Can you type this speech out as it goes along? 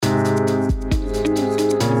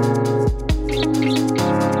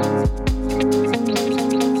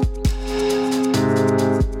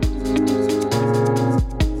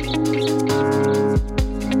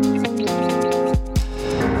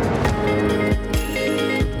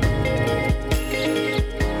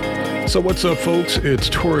So what's up, folks? It's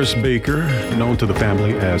Taurus Baker, known to the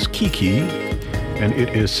family as Kiki, and it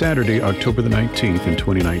is Saturday, October the 19th in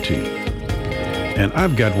 2019. And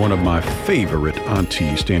I've got one of my favorite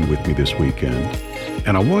aunties staying with me this weekend,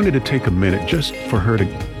 and I wanted to take a minute just for her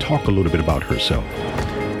to talk a little bit about herself.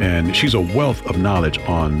 And she's a wealth of knowledge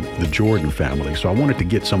on the Jordan family, so I wanted to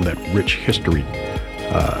get some of that rich history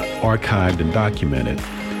archived and documented.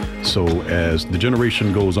 So as the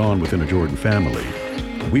generation goes on within the Jordan family,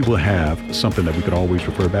 we will have something that we could always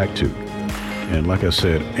refer back to. And like I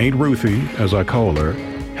said, Aunt Ruthie, as I call her,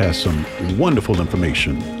 has some wonderful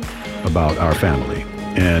information about our family.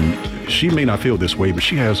 And she may not feel this way, but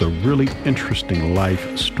she has a really interesting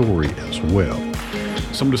life story as well.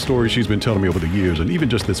 Some of the stories she's been telling me over the years, and even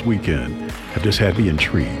just this weekend, have just had me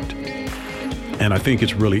intrigued. And I think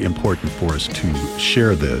it's really important for us to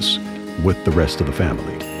share this with the rest of the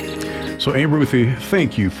family. So, Aunt Ruthie,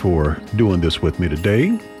 thank you for doing this with me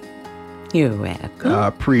today. You're welcome. I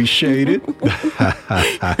appreciate it.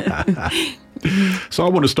 So I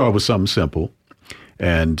want to start with something simple.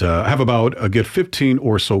 And I have about a good 15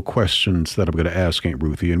 or so questions that I'm going to ask Aunt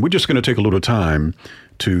Ruthie. And we're just going to take a little time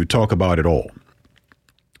to talk about it all.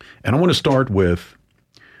 And I want to start with,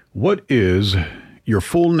 what is your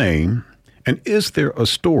full name? And is there a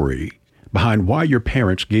story behind why your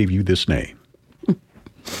parents gave you this name?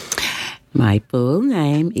 My full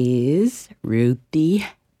name is Ruthie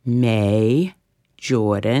Mae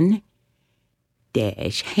Jordan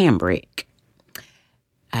Hambrick.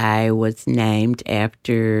 I was named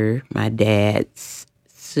after my dad's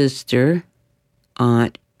sister,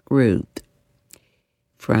 Aunt Ruth,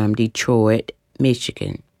 from Detroit,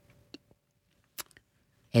 Michigan.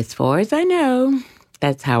 As far as I know,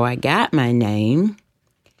 that's how I got my name.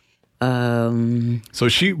 So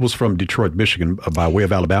she was from Detroit, Michigan, by way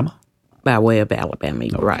of Alabama? By way of Alabama,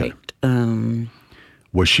 Okay. right.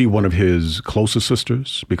 Was she one of his closest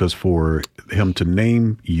sisters? Because for him to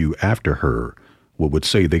name you after her, would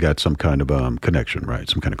say they got some kind of connection, right?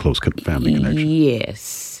 Some kind of close family connection.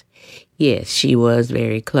 Yes, she was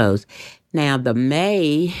very close. Now, the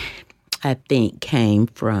May, I think, came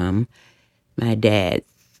from my dad's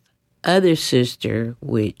other sister,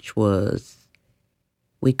 which was,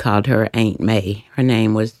 we called her Aunt May. Her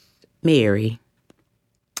name was Mary.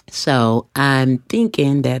 So I'm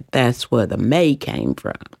thinking that that's where the May came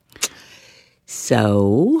from.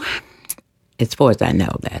 So, as far as I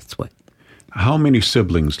know, that's what. How many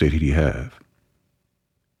siblings did he have?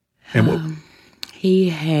 And he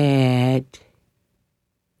had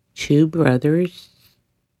 2 brothers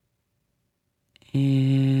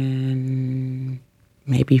and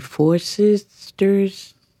maybe 4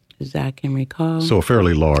 sisters, as I can recall. So a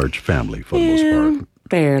fairly large family for the most part.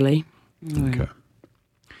 Fairly. Okay.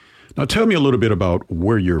 Now tell me a little bit about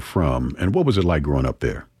where you're from and what was it like growing up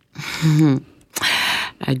there?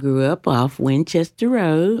 I grew up off Winchester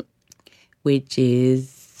Road, which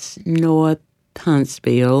is North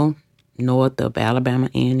Huntsville, north of Alabama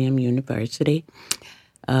A&M University.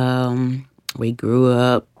 We grew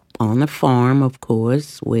up on a farm, of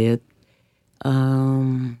course, with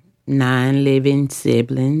 9 living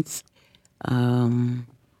siblings. 9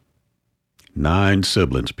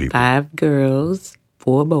 siblings, people. 5 girls,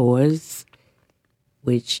 4 boys,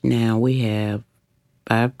 which now we have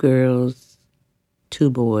 5 girls, 2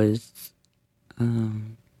 boys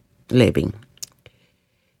living.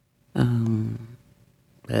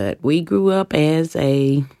 But we grew up as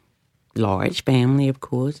a large family, of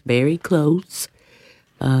course, very close.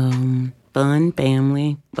 Fun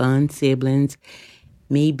family, fun siblings.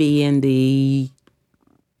 Me being the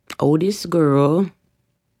oldest girl,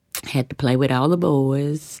 had to play with all the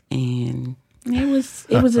boys, and it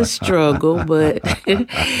was a struggle, but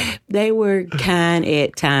they were kind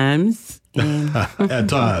at times. And, At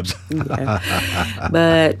times. yeah.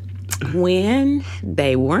 But when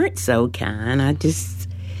they weren't so kind, I just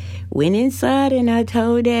went inside and I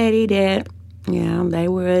told Daddy that, they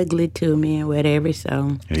were ugly to me and whatever. So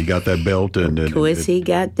And he got that belt and of course he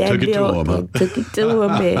got that took it to belt him, huh? and took it to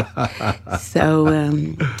him. So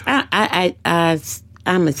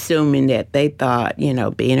I'm assuming that they thought,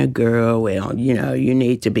 being a girl, well, you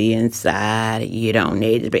need to be inside. You don't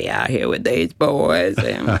need to be out here with these boys.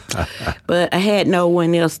 But I had no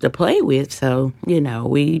one else to play with. So,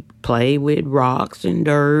 we played with rocks and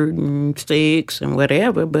dirt and sticks and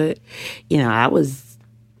whatever. But, I was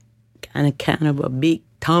kind of a big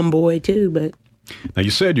tomboy too. But Now, you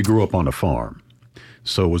said you grew up on a farm.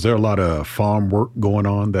 So was there a lot of farm work going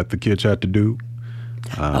on that the kids had to do?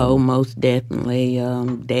 Most definitely.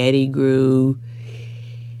 Daddy grew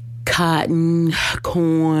cotton,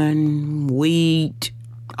 corn, wheat,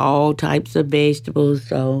 all types of vegetables.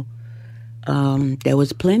 So there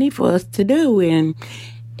was plenty for us to do, and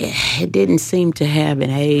it didn't seem to have an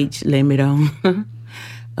age limit on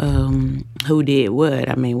who did what.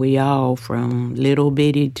 I mean, we all from little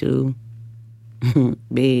bitty to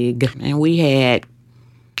big. And we had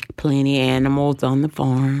plenty of animals on the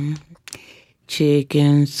farm.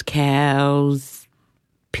 Chickens, cows,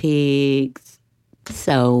 pigs.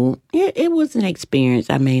 So it was an experience.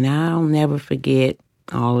 I mean, I'll never forget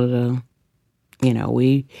all of the,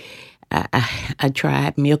 I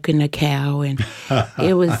tried milking a cow, and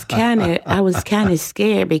I was kind of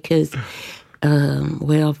scared because,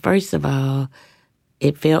 first of all,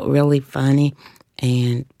 it felt really funny,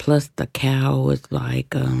 and plus the cow was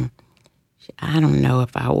like, I don't know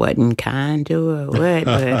if I wasn't kind to her or what,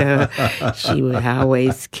 but she would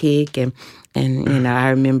always kick, and I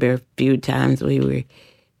remember a few times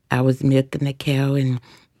I was milking the cow, and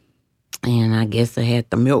I guess I had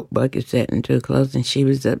the milk bucket setting too close, and she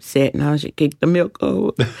was upset, and she kicked the milk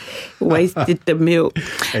over, wasted the milk.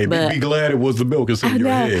 Hey, be glad it was the milk instead of your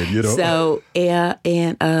head, So, yeah,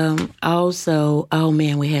 and also, oh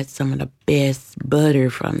man, we had some of the best butter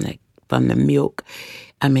from the milk.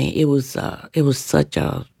 I mean, it was such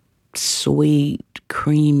a sweet,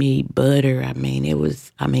 creamy butter. I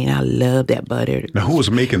I love that butter. Now, who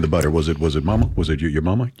was making the butter? Was it Mama? Was it your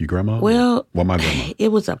mama, your grandma? Well, my grandma.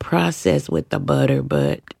 It was a process with the butter,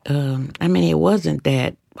 but it wasn't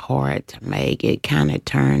that hard to make. It kind of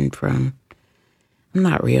turned from, I'm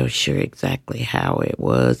not real sure exactly how it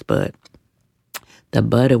was, but the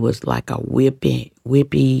butter was like a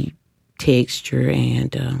whippy texture,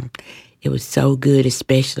 and it was so good,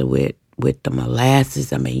 especially with the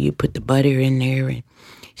molasses. I mean, you put the butter in there and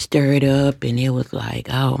stir it up, and it was like,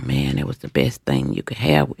 oh man, it was the best thing you could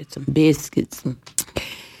have with some biscuits.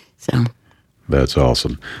 So that's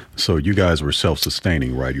awesome. So you guys were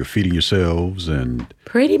self-sustaining, right? You're feeding yourselves and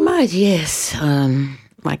pretty much, yes.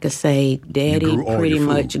 Like I say, Daddy pretty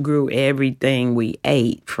much grew everything we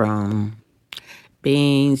ate, from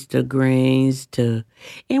beans to greens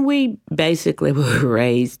and we basically were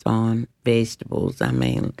raised on vegetables. I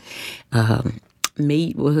mean,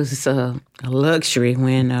 meat was a luxury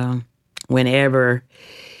whenever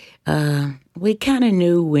we kind of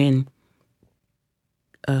knew when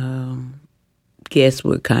guests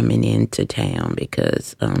were coming into town,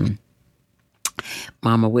 because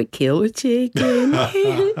Mama would kill a chicken,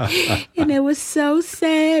 and it was so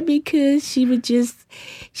sad because she would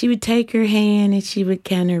take her hand and she would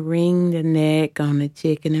kind of wring the neck on the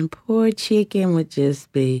chicken, and poor chicken would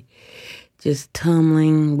just be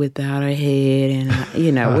tumbling without a head, and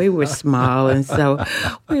we were small, and so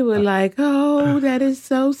we were like, "Oh, that is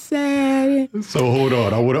so sad." So hold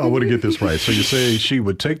on, I want to get this right. So you say she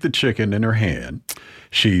would take the chicken in her hand,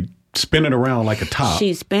 she'd spin it around like a top.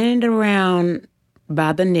 She'd spin it around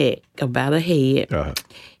by the neck or by the head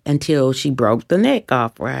until she broke the neck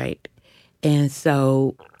off, right? And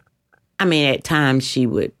so, at times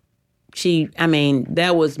that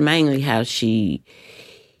was mainly how she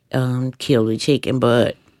kill the chicken,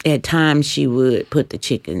 but at times she would put the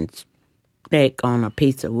chicken's neck on a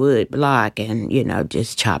piece of wood block and,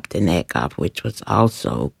 just chop the neck off, which was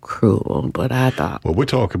also cruel. But I thought... Well,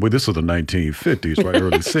 this is the 1950s, right?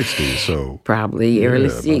 Early 60s, so... Probably early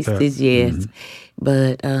 60s, yes. Mm-hmm.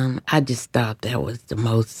 But I just thought that was the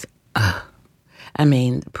most...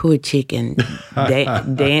 the poor chicken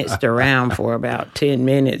danced around for about 10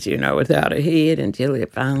 minutes, without a head, until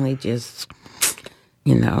it finally just...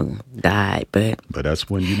 died, but that's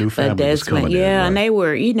when you knew family was coming in. Yeah, right? And they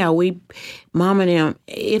were, Mom and them,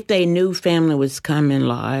 if they knew family was coming,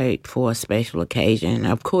 like, for a special occasion,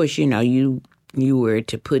 of course, you were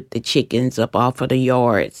to put the chickens up off of the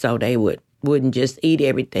yard so they wouldn't just eat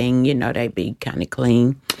everything, they'd be kind of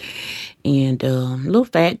clean. And little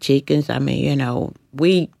fat chickens,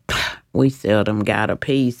 we seldom got a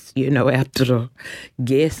piece, after the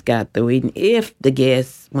guests got through eating.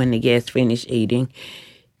 When the guests finished eating,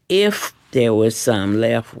 if there was some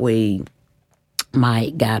left, we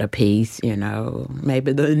might got a piece,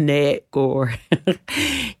 maybe the neck or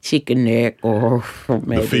chicken neck or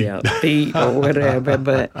maybe a feet or whatever.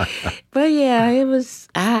 But yeah, it was,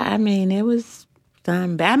 it was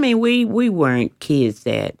fun. We weren't kids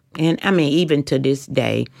even to this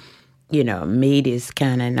day, meat is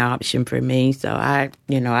kind of an option for me. So I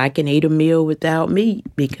can eat a meal without meat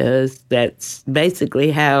because that's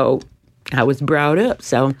basically how I was brought up.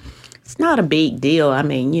 So it's not a big deal.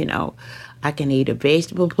 I can eat a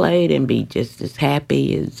vegetable plate and be just as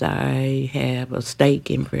happy as I have a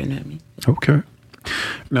steak in front of me. Okay.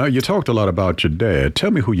 Now, you talked a lot about your dad.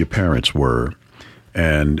 Tell me who your parents were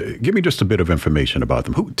and give me just a bit of information about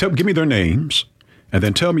them. Give me their names. And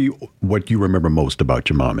then tell me what you remember most about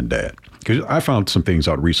your mom and dad. Because I found some things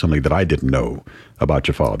out recently that I didn't know about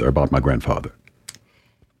your father, about my grandfather.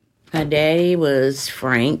 My daddy was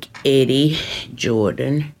Frank Eddie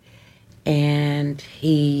Jordan, and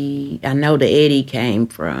I know the Eddie came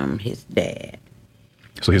from his dad.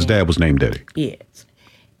 So his dad was named Eddie? Yes.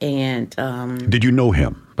 And did you know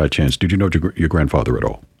him by chance? Did you know your grandfather at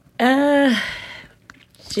all?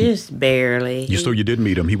 Just barely. So you did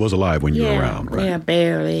meet him. He was alive when you were around, right? Yeah,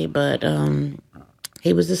 barely. But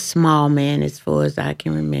he was a small man as far as I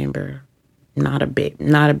can remember. Not a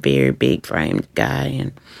very big framed guy.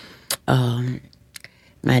 And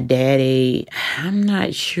my daddy, I'm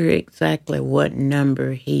not sure exactly what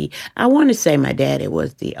number I want to say my daddy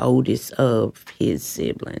was the oldest of his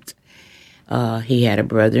siblings. He had a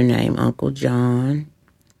brother named Uncle John.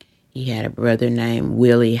 He had a brother named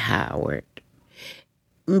Willie Howard.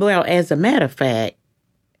 Well, as a matter of fact...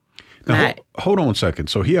 Now, hold on a second.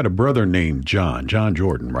 So he had a brother named John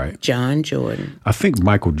Jordan, right? John Jordan. I think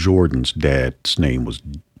Michael Jordan's dad's name was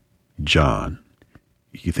John.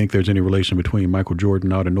 You think there's any relation between Michael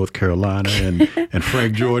Jordan out in North Carolina and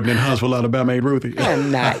Frank Jordan in Huntsville, Alabama, Aunt Ruthie?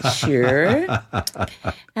 I'm not sure.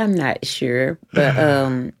 But,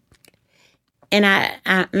 and I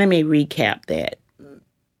let me recap that.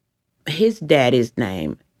 His daddy's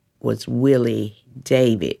name was Willie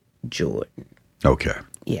David Jordan. Okay.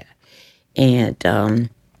 Yeah. And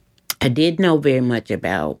I did know very much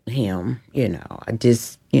about him, I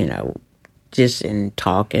just in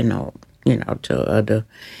talking or, to other.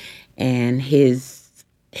 And his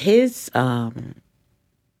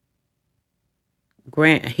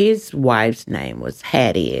wife's name was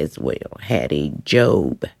Hattie as well, Hattie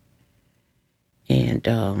Job. And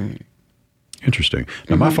interesting.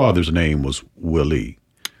 Now, my father's name was Willie.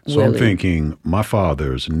 So I'm thinking my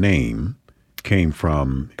father's name came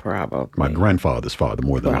from my grandfather's father,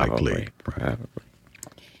 more than likely. Probably.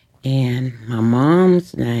 And my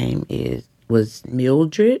mom's name was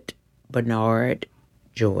Mildred Bernard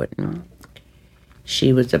Jordan.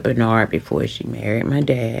 She was a Bernard before she married my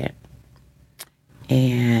dad.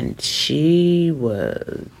 And she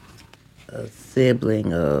was a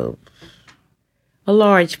sibling of a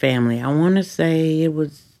large family. I want to say it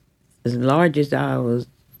was as large as ours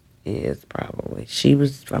is, probably. She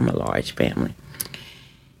was from a large family.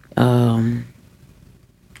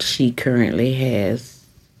 She currently has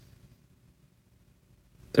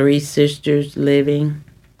 3 sisters living,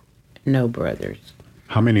 no brothers.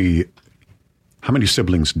 How many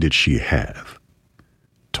siblings did she have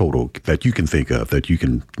total that you can think of, that you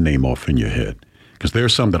can name off in your head? Because there are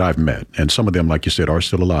some that I've met, and some of them, like you said, are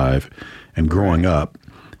still alive. And growing up,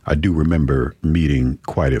 I do remember meeting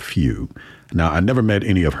quite a few. Now, I never met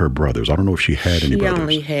any of her brothers. I don't know if she had any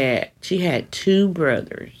brothers. She had 2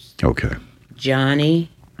 brothers. Okay. Johnny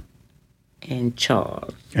and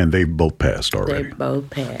Charles. And they both passed already. They both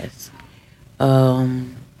passed.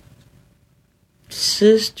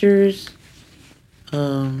 Sisters,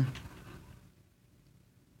 now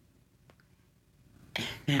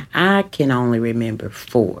I can only remember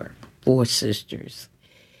 4 sisters.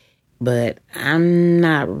 But I'm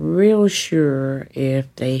not real sure if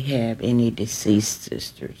they have any deceased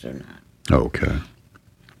sisters or not. Okay.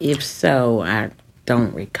 If so, I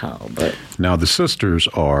don't recall. But now the sisters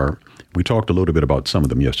are, we talked a little bit about some of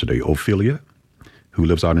them yesterday. Ophelia, who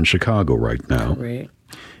lives out in Chicago right now. Correct.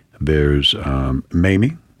 There's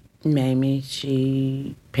Mamie. Mamie,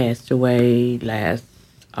 she passed away last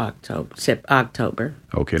October.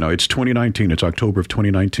 Okay, now it's 2019. It's October of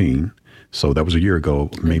 2019. So that was a year ago.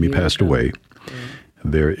 Mamie passed away. Yeah.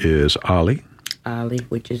 There is Ollie. Ollie,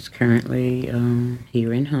 which is currently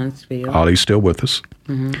here in Huntsville. Ollie's still with us.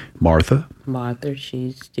 Mm-hmm. Martha,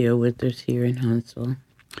 she's still with us here in Huntsville.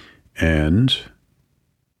 And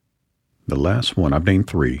the last one, I've named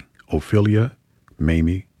 3. Ophelia,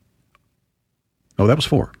 Mamie. No, that was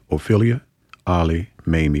 4. Ophelia, Ollie,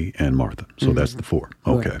 Mamie, and Martha. So that's the 4.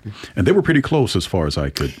 Okay. Right. And they were pretty close as far as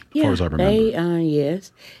I remember.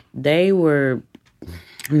 Yes. They were,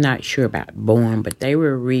 I'm not sure about born, but they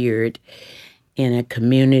were reared in a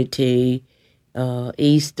community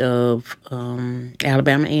east of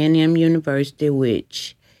Alabama A&M University,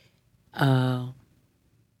 which back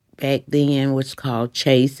then was called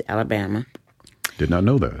Chase, Alabama. Did not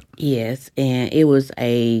know that. Yes, and it was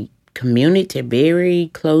a community, very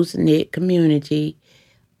close-knit community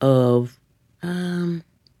of, I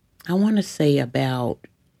want to say about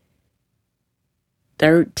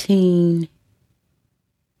 13,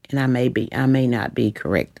 and I may not be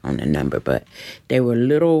correct on the number, but they were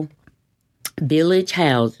little village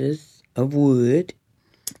houses of wood.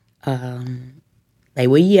 They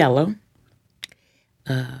were yellow.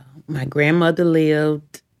 My grandmother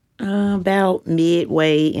lived about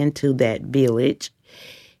midway into that village.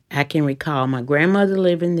 I can recall my grandmother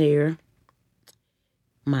living there.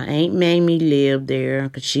 My Aunt Mamie lived there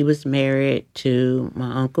because she was married to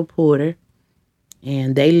my Uncle Porter,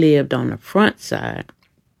 and they lived on the front side.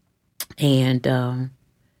 And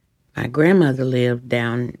my grandmother lived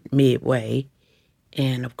down midway.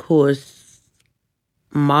 And, of course,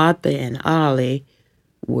 Martha and Ollie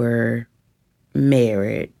were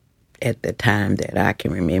married at the time that I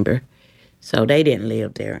can remember. So they didn't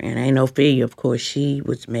live there. And Aunt Ophelia, of course, she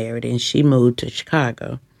was married and she moved to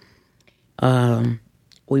Chicago.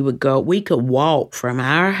 We could walk from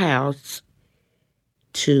our house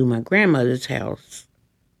to my grandmother's house.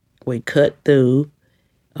 We cut through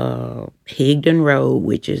Higdon Road,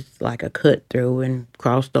 which is like a cut through, and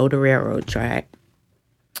crossed over the railroad track.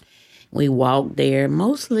 We walked there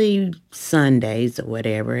mostly Sundays or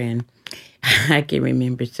whatever, and I can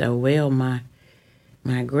remember so well my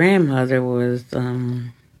grandmother was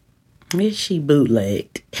she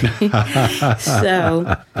bootlegged.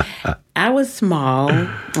 So I was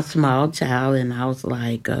a small child, and I was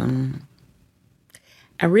like,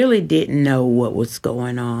 I really didn't know what was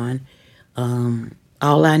going on.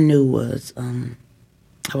 All I knew was I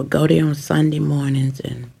would go there on Sunday mornings,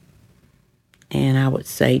 and I would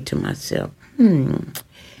say to myself,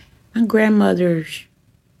 my grandmother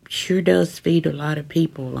sure does feed a lot of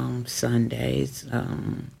people on Sundays.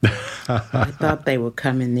 I thought they were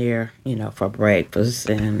coming there, for breakfast,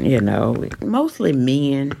 and, mostly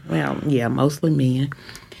men. Well, yeah, mostly men.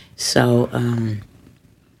 So,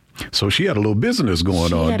 so she had a little business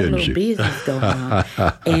going on, didn't she? She had a little business going on.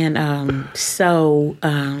 And so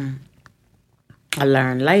I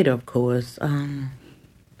learned later, of course,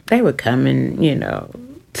 they were coming,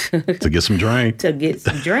 to get some drink. To get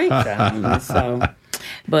some drinks on. So,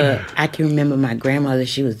 but I can remember my grandmother,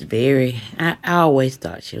 she was I always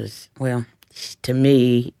thought she was, well, to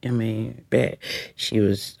me, I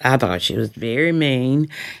thought she was very mean,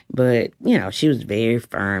 but, she was very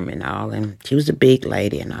firm and all, and she was a big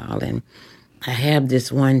lady and all. And I have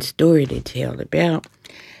this one story to tell about.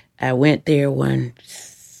 I went there one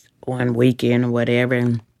weekend or whatever,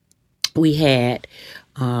 and we had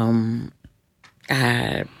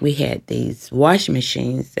these washing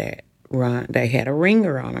machines that they had a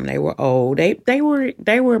ringer on them. They were old. They were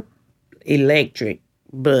electric,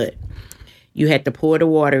 but you had to pour the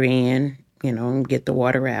water in, and get the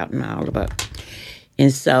water out and all of it.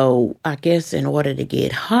 And so I guess in order to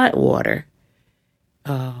get hot water,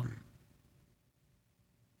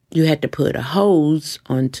 you had to put a hose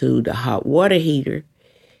onto the hot water heater,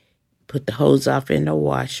 put the hose off in the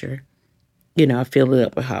washer, fill it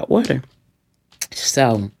up with hot water.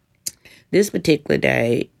 So this particular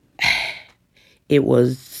day, it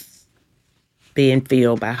was being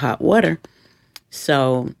filled by hot water.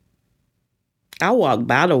 So I walked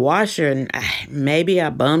by the washer, and maybe I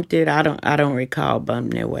bumped it. I don't recall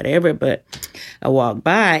bumping it or whatever, but I walked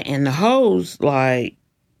by, and the hose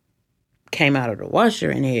came out of the washer,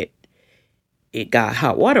 and it got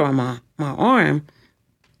hot water on my arm.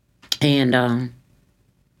 And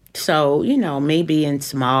so, me being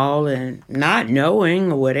small and not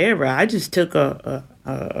knowing or whatever, I just took a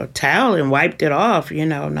towel and wiped it off,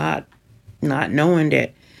 not knowing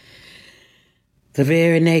that. The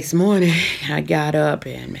very next morning, I got up,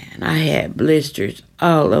 and, man, I had blisters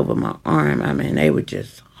all over my arm. They were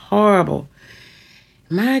just horrible.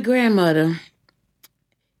 My grandmother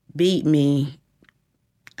beat me.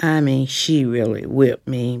 She really whipped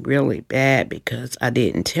me really bad because I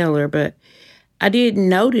didn't tell her, but I didn't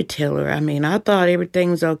know to tell her. I thought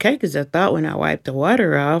everything was okay because I thought when I wiped the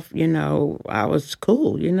water off, I was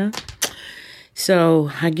cool,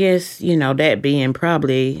 So I guess, that being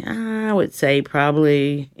probably, I would say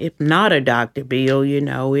probably, if not a doctor bill,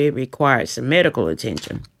 it required some medical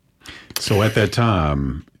attention. So at that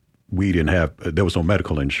time, there was no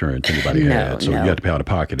medical insurance anybody had. So you had to pay out of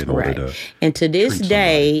pocket in order to. And to this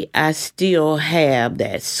day, I still have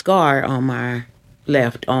that scar on my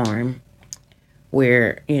left arm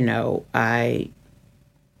where, I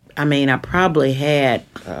probably had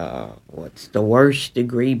what's the worst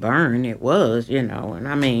degree burn it was,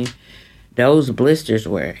 and those blisters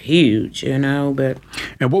were huge, but.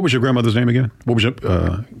 And what was your grandmother's name again? What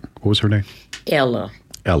was her name? Ella.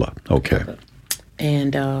 Ella. Okay.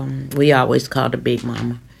 And we always called her Big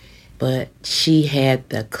Mama, but she had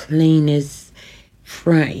the cleanest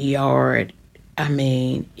front yard.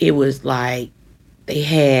 It was like they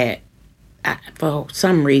had. For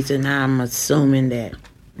some reason, I'm assuming that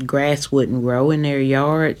grass wouldn't grow in their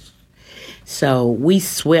yards. So we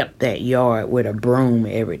swept that yard with a broom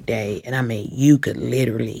every day. And I mean, you could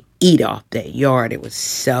literally eat off that yard. It was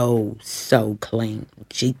so, so clean.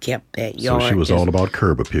 She kept that yard. So she was all about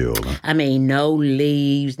curb appeal. Huh? I mean, no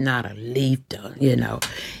leaves, not a leaf,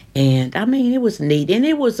 And I mean, it was neat. And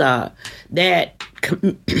it was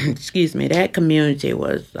excuse me, that community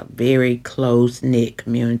was a very close-knit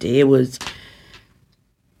community. It was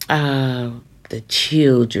the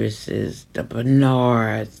Childresses, the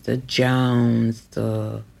Bernards, the Jones,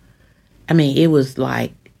 it was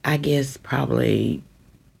like, I guess probably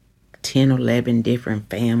 10, 11 different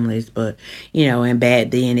families, but, and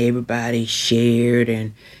back then everybody shared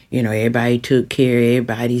and, everybody took care of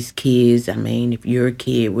everybody's kids. I mean, if your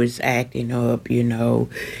kid was acting up, you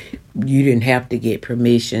didn't have to get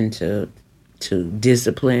permission to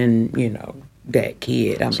discipline, that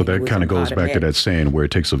kid. So that kind of goes back to that saying where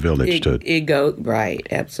it takes a village to... It goes, right,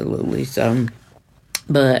 absolutely. So,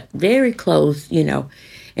 but very close,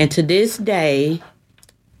 and to this day,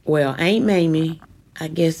 well, Aunt Mamie, I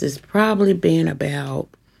guess it's probably been about,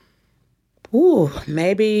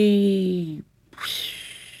 maybe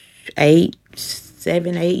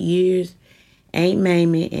 7, 8 years. Aunt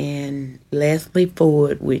Mamie and Leslie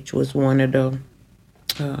Ford, which was one of the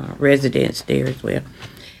residents there as well,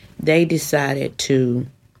 they decided to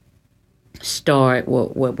start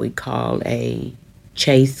what we call a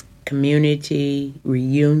Chase community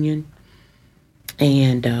reunion.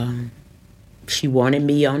 And she wanted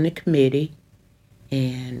me on the committee.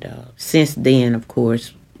 And since then, of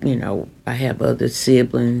course, I have other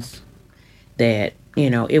siblings that,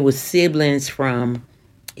 it was siblings from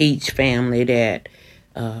each family that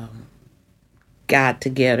got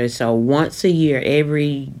together. So once a year,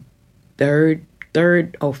 every third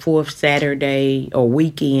or fourth Saturday or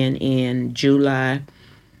weekend in July,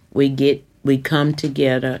 we come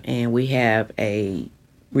together and we have a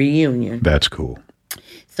reunion. That's cool.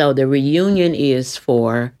 So the reunion is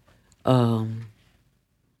for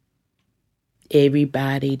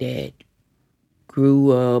everybody that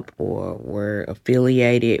grew up or were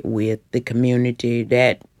affiliated with the community.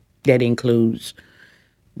 That includes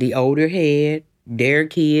the older head, their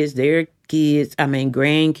kids,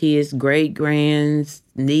 grandkids, great-grands,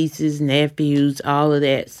 nieces, nephews, all of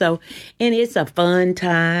that. So, and it's a fun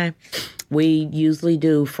time. We usually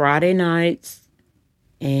do Friday nights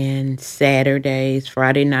and Saturdays.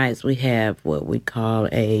 Friday nights we have what we call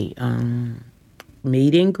a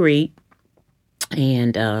meet and greet.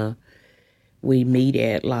 And we meet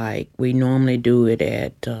at, we normally do it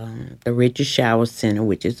at the Richard Shower Center,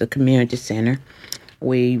 which is a community center.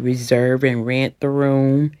 We reserve and rent the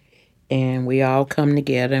room. And we all come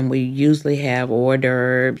together, and we usually have hors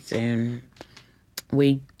d'oeuvres, and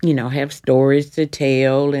we, have stories to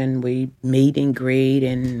tell, and we meet and greet,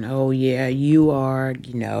 and, oh, yeah, you are,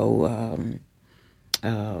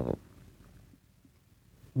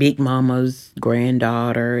 Big Mama's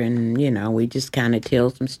granddaughter, and, we just kind of tell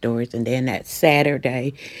some stories. And then that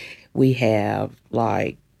Saturday, we have,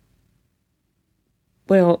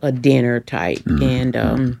 a dinner type,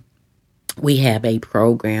 and we have a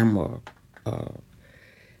program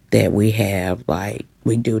that we have,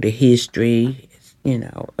 we do the history,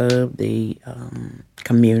 of the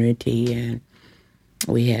community, and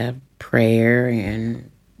we have prayer, and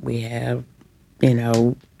we have,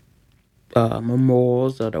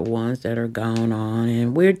 memorials of the ones that are gone on,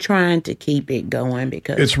 and we're trying to keep it going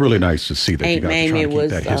because it's really nice to see that you guys are trying to keep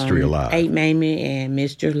that history alive. Aunt Mamie and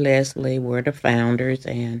Mr. Leslie were the founders,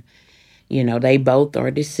 and they both are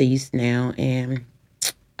deceased now, and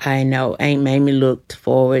I know Aunt Mamie looked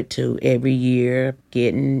forward to every year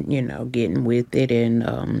getting with it,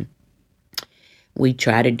 and we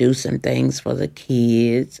try to do some things for the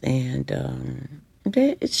kids, and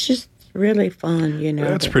it's just really fun,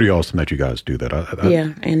 That's pretty awesome that you guys do that.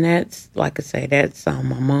 Yeah, and that's, like I say, that's on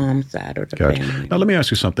my mom's side of the family. Now, let me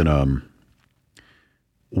ask you something.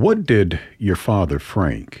 What did your father,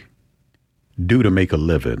 Frank, do to make a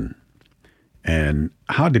living, and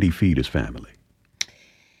how did he feed his family?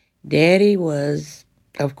 Daddy was,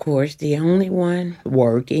 of course, the only one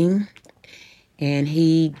working, and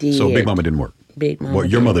he did. So Big Mama didn't work?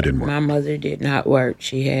 Your mother didn't work? My mother did not work.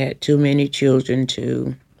 She had too many children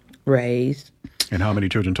to raise. And how many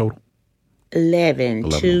children total?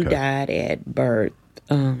 11. 2 died at birth,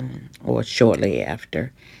 or shortly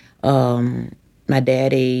after. My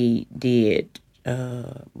daddy did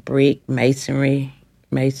brick masonry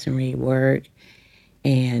work,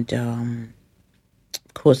 and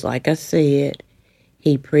of course, like I said,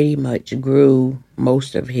 he pretty much grew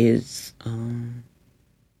most of his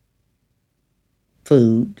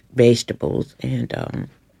food, vegetables, and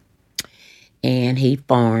and he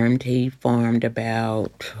farmed. He farmed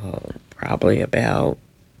about probably about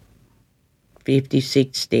 50,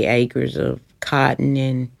 60 acres of cotton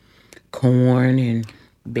and corn and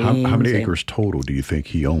beans. How many acres total do you think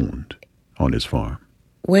he owned on his farm?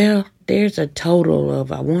 Well, there's a total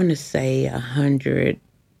of, I want to say, 100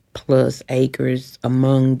 plus acres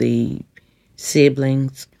among the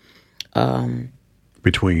siblings.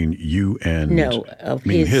 Between you and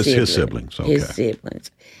his siblings. Okay. His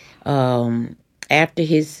siblings. After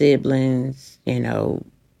his siblings,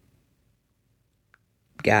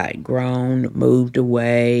 got grown, moved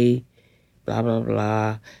away, blah blah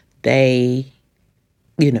blah, they,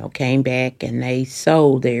 came back and they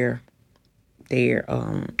sold their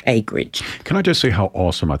acreage. Can I just say how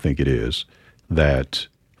awesome I think it is that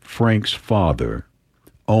Frank's father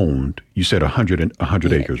owned, you said 100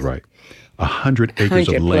 Yes. acres, right? 100 acres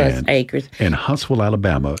of 100 plus land acres. in Huntsville,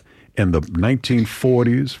 Alabama in the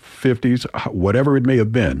 1940s, 50s, whatever it may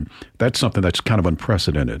have been. That's something that's kind of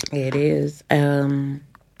unprecedented. It is.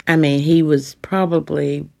 He was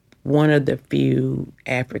probably one of the few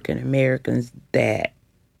African Americans that,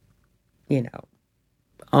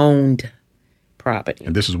 owned property.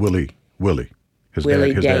 And this is Willie. His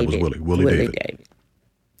Willie dad was David. Willie David.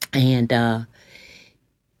 And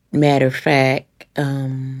matter of fact,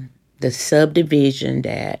 the subdivision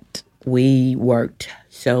that we worked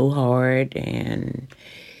so hard and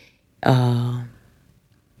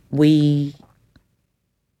we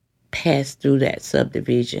passed through that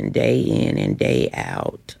subdivision day in and day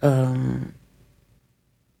out,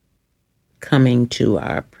 coming to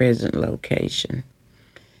our present location.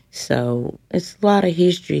 So it's a lot of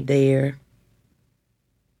history there,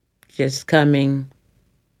 just coming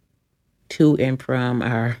to and from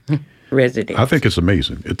our residence. I think it's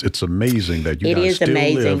amazing. It's amazing that you guys still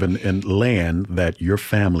live in land that your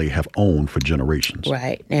family have owned for generations.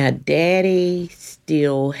 Right. Now, Daddy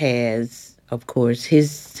still has, of course,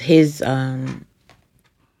 his children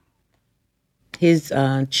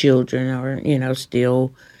are,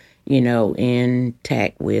 still,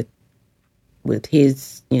 intact with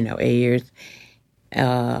his, heirs.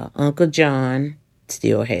 Uncle John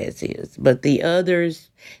still has his. But the others,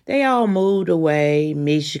 they all moved away,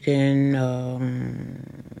 Michigan,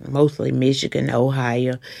 mostly Michigan,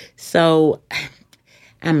 Ohio. So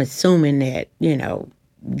I'm assuming that,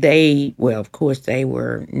 of course, they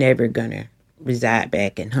were never going to reside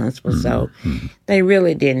back in Huntsville. So they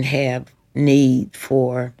really didn't have need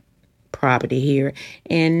for property here.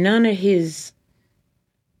 And none of his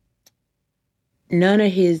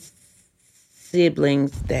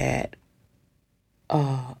siblings that,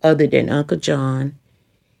 other than Uncle John,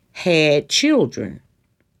 had children.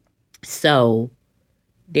 So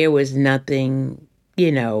there was nothing,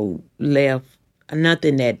 left,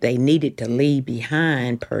 nothing that they needed to leave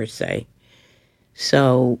behind per se.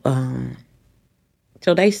 So,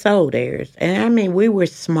 so they sold theirs. And we were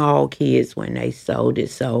small kids when they sold it.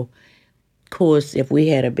 So, of course, if we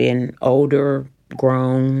had been older,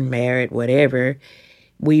 grown, married, whatever,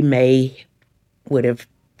 we would have,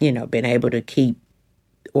 been able to keep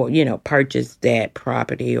or, purchase that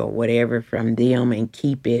property or whatever from them and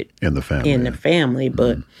keep it in the family.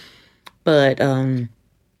 But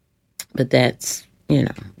that's,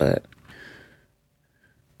 but.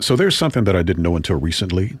 So there's something that I didn't know until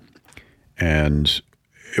recently. And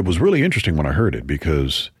it was really interesting when I heard it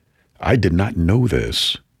because I did not know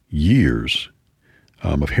this years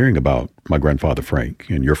of hearing about my grandfather, Frank,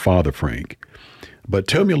 and your father, Frank. But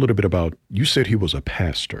tell me a little bit about, you said he was a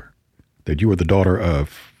pastor, that you were the daughter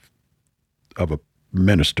of a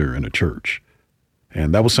minister in a church.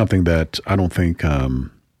 And that was something that I don't think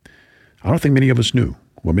many of us knew.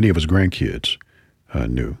 Well, many of us grandkids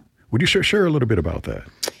knew. Would you share a little bit about that?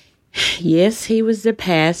 Yes, he was the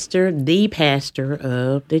pastor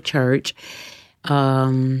of the church.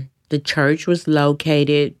 The church was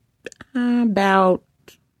located about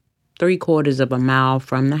 3/4 of a mile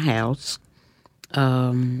from the house.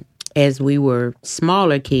 As we were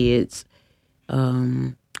smaller kids,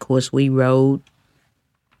 of course, we rode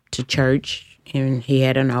to church, and he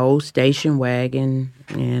had an old station wagon,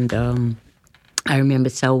 and I remember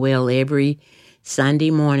so well every Sunday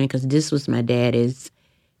morning, because this was my daddy's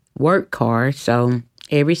work car, so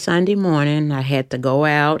every Sunday morning I had to go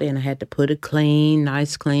out and I had to put a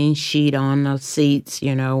nice clean sheet on the seats,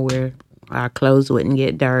 where our clothes wouldn't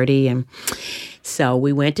get dirty. And so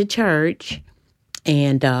we went to church,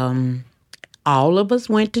 and all of us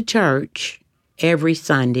went to church every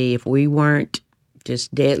Sunday. If we weren't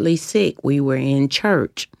just deadly sick, we were in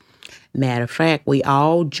church. Matter of fact, we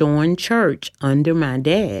all joined church under my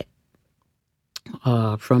dad.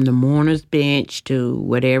 from the mourner's bench to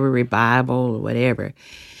whatever revival or whatever.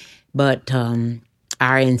 But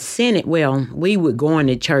our incentive, well, we were going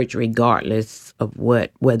to church regardless of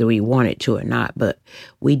whether we wanted to or not. But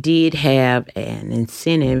we did have an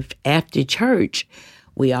incentive after church.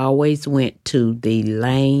 We always went to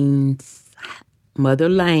the Mother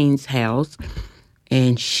Lane's house,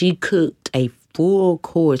 and she cooked a full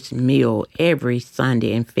course meal every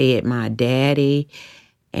Sunday and fed my daddy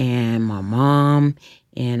and my mom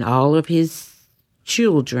and all of his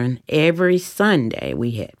children every Sunday.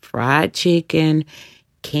 We had fried chicken,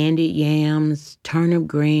 candied yams, turnip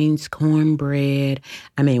greens, cornbread.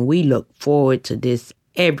 I mean, we looked forward to this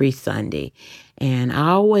every Sunday. And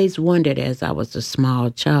I always wondered as I was a small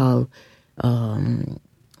child,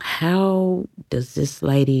 how does this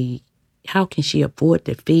lady, how can she afford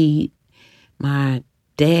to feed my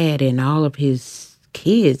dad and all of his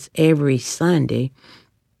kids every Sunday?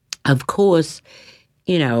 Of course,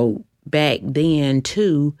 back then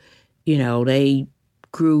too, they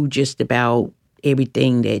grew just about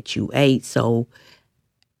everything that you ate. So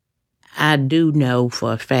I do know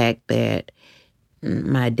for a fact that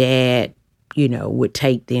my dad, would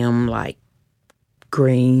take them like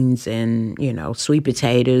greens and, sweet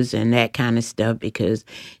potatoes and that kind of stuff, because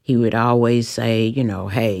he would always say,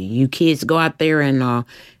 hey, you kids go out there and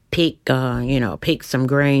pick some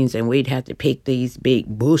greens, and we'd have to pick these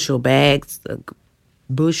big bushel bags,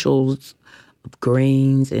 bushels of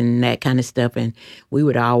greens and that kind of stuff. And we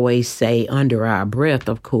would always say under our breath,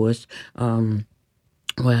 of course, well,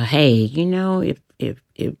 hey,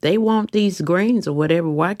 if they want these greens or whatever,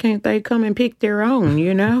 why can't they come and pick their own,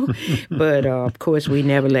 But, of course, we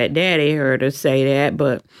never let Daddy hear us say that.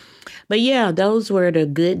 But yeah, those were the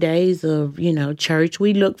good days of, church.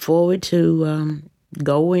 We look forward to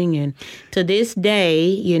going. And to this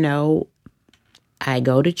day, I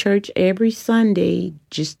go to church every Sunday,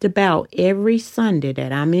 just about every Sunday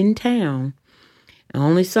that I'm in town. The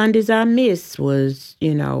only Sundays I miss was,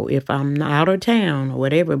 if I'm out of town or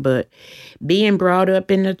whatever. But being brought up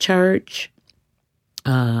in the church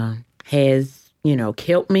has,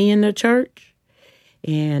 kept me in the church.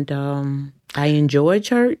 And I enjoy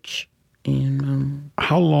church. And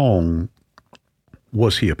how long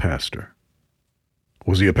was he a pastor?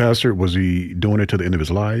 Was he a pastor? Was he doing it to the end of his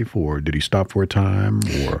life, or did he stop for a time?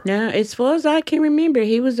 Or now, as far as I can remember,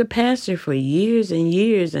 he was a pastor for years and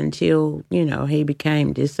years until, he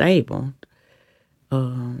became disabled.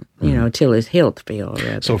 Till his health failed.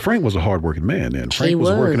 Rather. So Frank was a hardworking man then. Frank was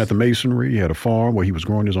working at the masonry. He had a farm where he was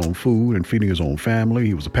growing his own food and feeding his own family.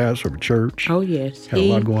 He was a pastor of a church. Oh, yes. Had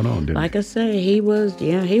a lot going on, didn't he? Like I say, he was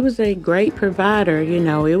a great provider. I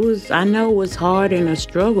know it was hard and a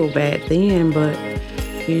struggle back then, but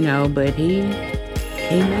he made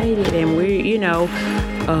it. And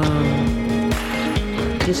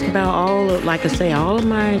just about all of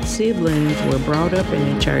my siblings were brought up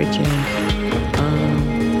in the church, and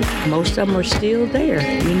most of them are still there,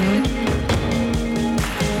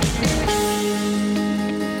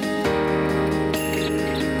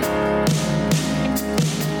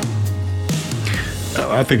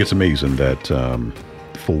 I think it's amazing that,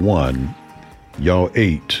 for one, y'all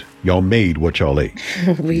made what y'all ate.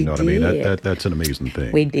 We know what did. I mean? That's an amazing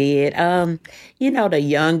thing. We did. My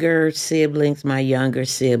younger siblings,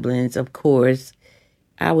 of course,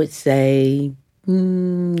 I would say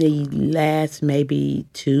the last maybe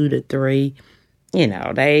 2 to 3,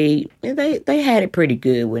 they had it pretty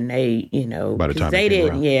good when they, by the time they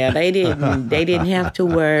didn't, they didn't have to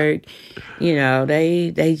work,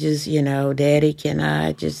 they just, Daddy, can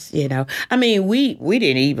I just, I mean, we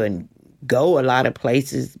didn't even go a lot of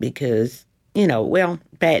places because,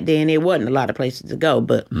 back then there wasn't a lot of places to go,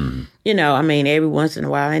 but, every once in a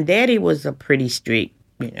while, and Daddy was a pretty strict,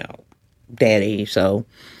 daddy, so,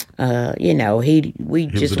 we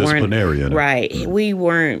just weren't, right, we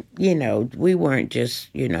weren't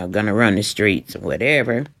just, gonna run the streets or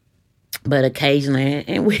whatever, but occasionally,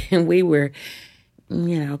 and we were,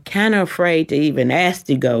 kind of afraid to even ask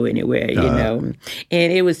to go anywhere, and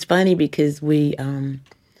it was funny because we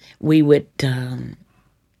would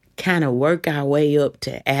kind of work our way up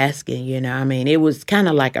to asking, it was kind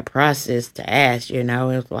of like a process to ask, it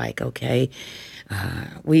was like, okay,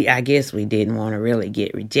 I guess we didn't want to really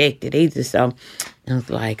get rejected either, so it was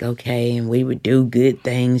like, okay, and we would do good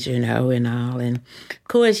things, and all, and of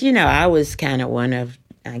course, I was kind of one of,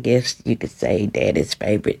 I guess you could say, Daddy's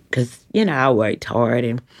favorite, because, I worked hard,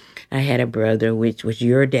 and I had a brother, which was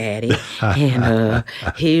your daddy, and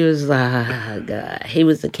he was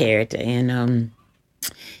a character, and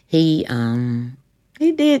he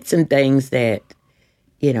did some things that,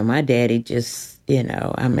 my daddy just,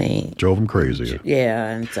 I mean, drove him crazy. Yeah,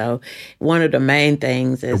 and so one of the main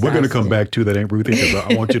things is we're going to come back to that, Aunt Ruthie, because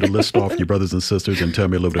I want you to list off your brothers and sisters and tell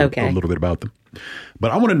me a little bit about them.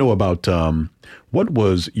 But I want to know about what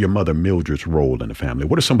was your mother Mildred's role in the family?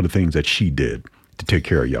 What are some of the things that she did to take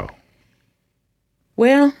care of y'all?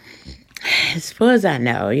 Well, as far as I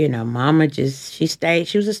know, Mama she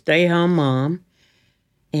was a stay-at-home mom,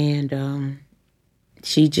 and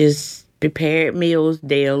she just prepared meals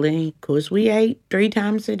daily. Of course, we ate 3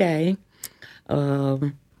 times a day.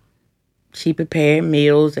 She prepared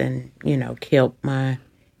meals and, kept my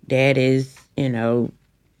daddy's,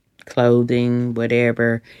 clothing,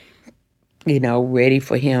 whatever, ready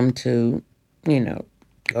for him to,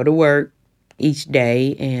 go to work each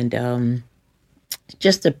day. And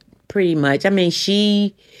just pretty much, I mean,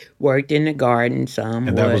 she worked in the garden some.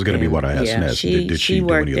 And that was going to be what I asked next. Did she do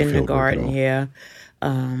worked any of the in the field garden, work yeah.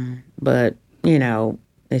 But,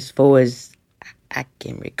 as far as I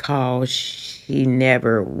can recall, she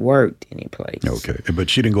never worked any place. Okay. But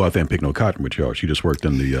she didn't go out there and pick no cotton with y'all. She just worked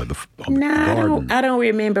in the garden. I don't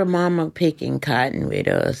remember Mama picking cotton with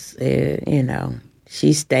us.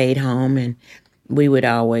 She stayed home, and we would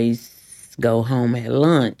always go home at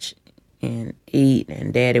lunch and eat.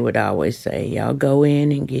 And Daddy would always say, y'all go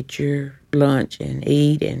in and get your lunch and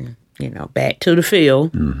eat and, back to the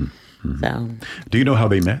field. Mm-hmm. Mm-hmm. So, do you know how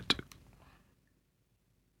they met?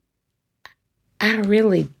 I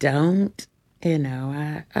really don't. I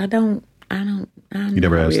don't. I'm you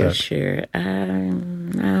never not asked real that? Sure.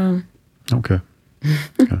 No. Okay.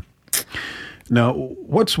 Now,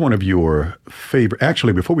 what's one of your favorite?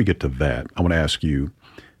 Actually, before we get to that, I want to ask you,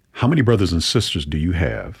 how many brothers and sisters do you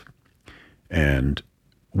have? And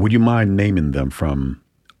would you mind naming them from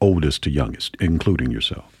oldest to youngest, including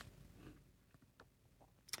yourself?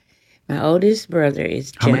 My oldest brother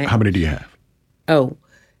is James. How many do you have? Oh,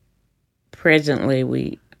 presently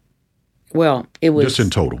it was... Just in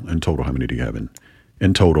total. In total, how many do you have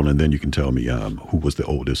in total? And then you can tell me who was the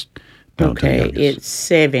oldest down to the youngest. It's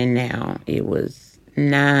 7 now. It was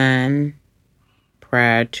 9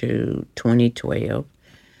 prior to 2012.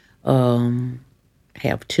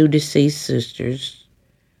 Have 2 deceased sisters,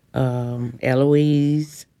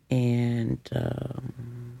 Eloise and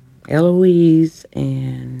Eloise.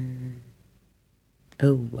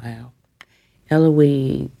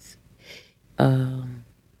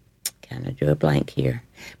 Kind of drew a blank here.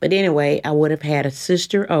 But anyway, I would have had a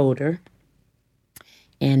sister older.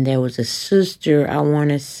 And there was a sister, I want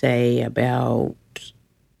to say, about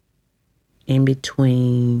in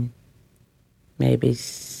between maybe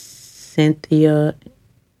Cynthia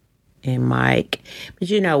and Mike. But,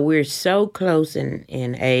 we're so close in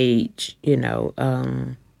age,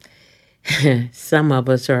 some of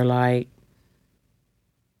us are like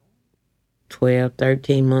 12,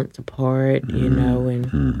 13 months apart,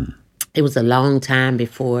 and it was a long time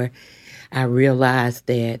before I realized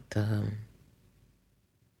that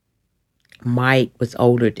Mike was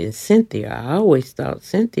older than Cynthia. I always thought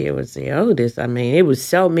Cynthia was the oldest. I mean, it was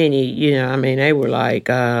so many, they were like,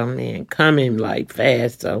 coming like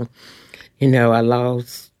fast. So, I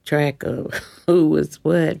lost track of who was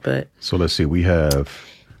what, but. So let's see, we have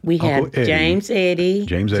James Eddie.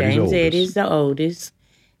 James Eddie's the oldest.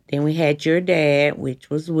 Then we had your dad, which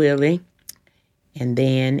was Willie. And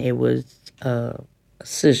then it was a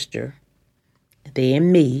sister.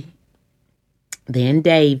 Then me. Then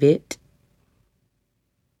David.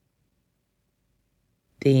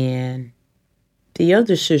 Then the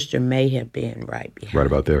other sister may have been right behind. Right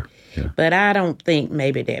about there. Yeah. But I don't think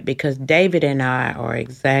maybe that, because David and I are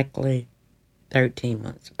exactly 13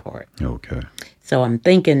 months apart. Okay. So I'm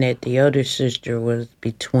thinking that the other sister was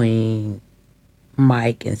between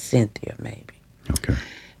Mike and Cynthia, maybe. Okay.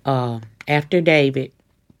 After David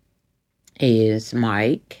is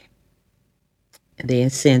Mike,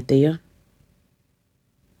 then Cynthia,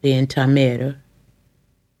 then Tamara,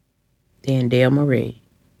 then Del Marie,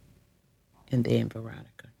 and then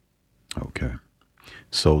Veronica. Okay.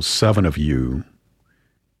 So 7 of you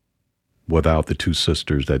without the 2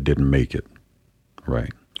 sisters that didn't make it,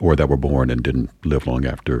 right? Or that were born and didn't live long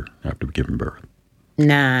after giving birth.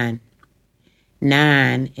 9,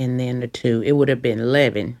 and then the 2. It would have been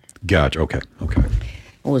 11. Gotcha. Okay.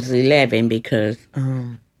 It was 11 because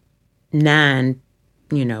 9,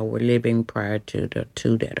 were living prior to the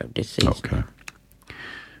 2 that are deceased. Okay.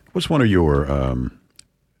 What's one of your?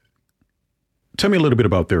 Tell me a little bit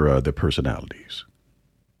about their personalities.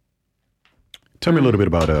 Tell me a little bit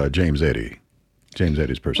about James Eddie. James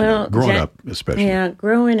Eddie's personality. Growing up, especially. Yeah,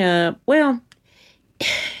 growing up. Well,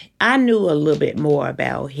 I knew a little bit more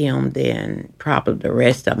about him than probably the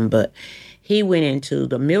rest of them, but he went into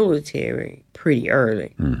the military pretty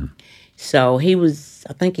early. So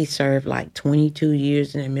I think he served like 22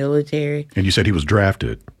 years in the military. And you said he was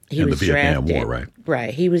drafted in the Vietnam drafted, War, right?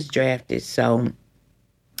 Right. He was drafted. So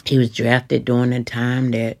he was drafted during the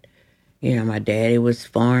time that, my daddy was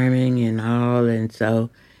farming and all. And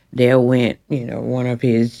so there went, one of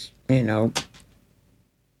his,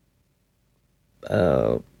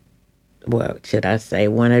 should I say,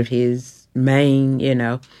 one of his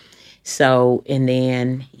main, So, and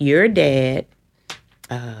then your dad.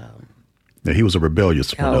 He was a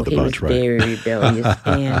rebellious one of the bunch, right? He was very rebellious.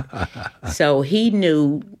 And so he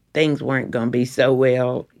knew things weren't going to be so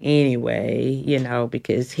well anyway,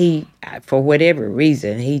 because for whatever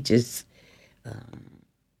reason, he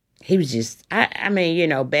was just,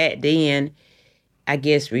 back then, I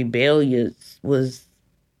guess rebellious was,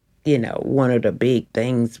 one of the big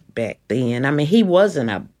things back then. I mean, he wasn't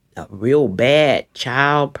a real bad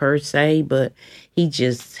child per se, but he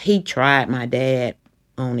tried my dad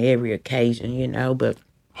on every occasion, but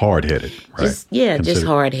hard-headed, right? Just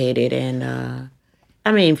hard-headed, and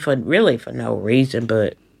for no reason,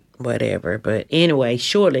 but whatever. But anyway,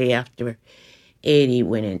 shortly after Eddie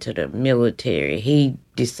went into the military, he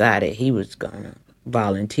decided he was gonna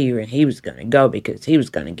volunteer and he was gonna go because he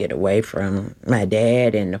was gonna get away from my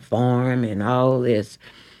dad and the farm and all this.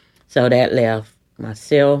 So that left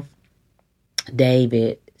myself,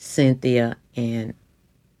 David, Cynthia, and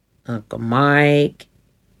Uncle Mike,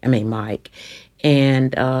 and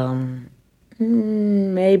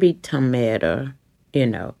maybe Tometta,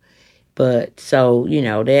 But so,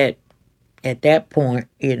 that at that point,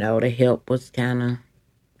 the help was kind of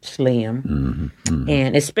slim.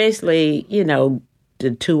 And especially,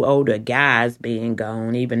 the two older guys being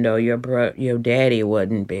gone, even though your daddy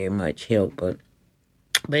wasn't very much help. But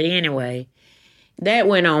anyway, that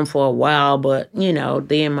went on for a while. But,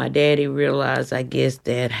 then my daddy realized, I guess,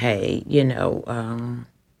 that, hey,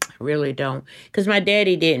 really don't, because my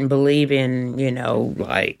daddy didn't believe in,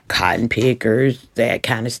 like cotton pickers, that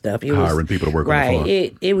kind of stuff. Hiring people to work on the farm.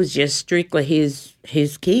 It was just strictly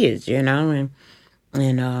his kids, and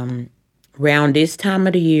around this time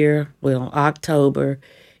of the year, October,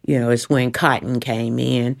 it's when cotton came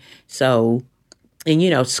in. So,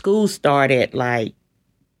 and school started like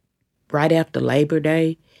right after Labor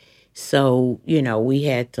Day. So, we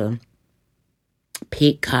had to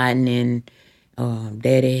pick cotton, and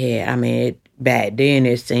Daddy had, back then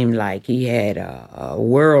it seemed like he had a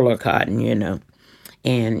whirl of cotton,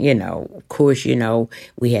 And, of course,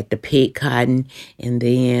 we had to pick cotton, and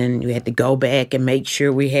then we had to go back and make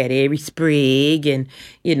sure we had every sprig. And,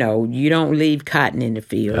 you don't leave cotton in the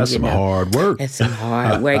field. That's some hard work. That's some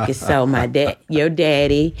hard work. And so your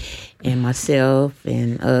daddy and myself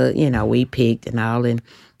and, we picked and all. And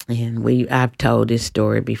I've told this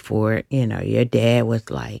story before, your dad was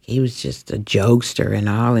like, he was just a jokester and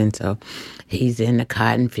all. And so he's in the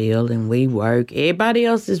cotton field and we work. Everybody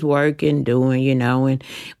else is working, doing, and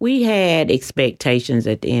we had expectations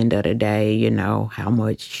at the end of the day, how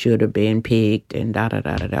much should have been picked and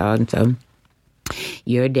da-da-da-da-da. And so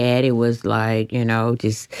your daddy was like,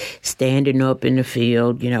 just standing up in the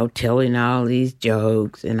field, telling all these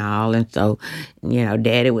jokes and all. And so,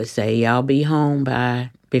 Daddy would say, y'all be home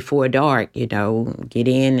before dark, get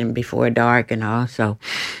in and before dark and all. So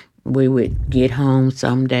we would get home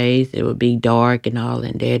some days, it would be dark and all,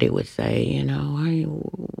 and Daddy would say,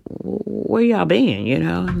 where y'all been,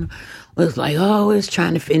 And it was like, it's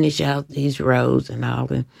trying to finish out these rows and all.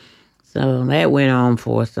 And so that went on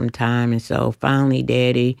for some time. And so finally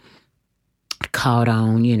Daddy caught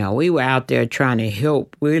on, we were out there trying to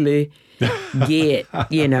help Willie get,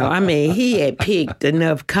 he had picked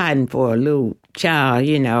enough cotton for a little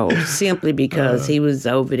child, simply because he was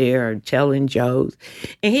over there telling jokes.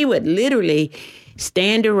 And he would literally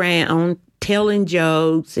stand around telling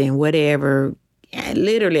jokes and whatever,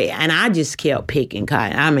 literally. And I just kept picking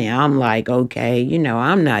cotton. I'm like, okay,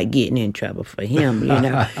 I'm not getting in trouble for him,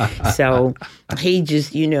 So he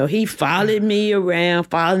just, he followed me around,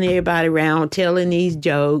 following everybody around, telling these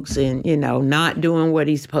jokes and, not doing what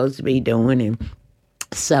he's supposed to be doing. And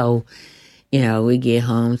so, we get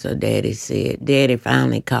home. So Daddy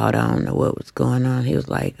finally caught on to what was going on. He was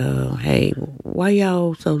like, hey, why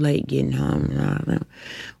y'all so late getting home? And all that.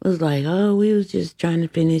 I was like, we was just trying to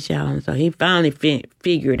finish out. And so he finally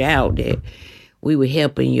figured out that we were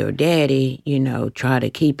helping your daddy, try to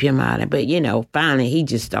keep him out of. But, finally he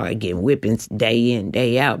just started getting whippings day in,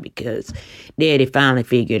 day out, because Daddy finally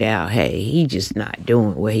figured out, hey, he just not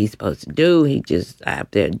doing what he's supposed to do. He just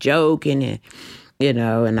out there joking and,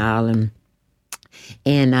 and all.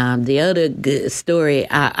 And the other good story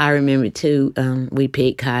I remember too, we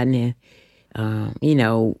picked cotton, and You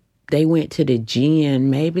know, they went to the gin,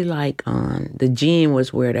 maybe like the gin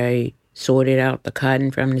was where they sorted out the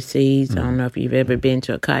cotton from the seeds. I don't know if you've ever been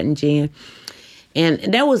to a cotton gin. And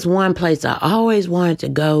that was one place I always wanted to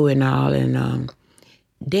go and all. And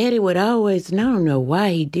Daddy would always, and I don't know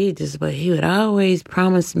why he did this, but he would always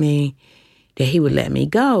promise me that he would let me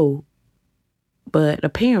go. But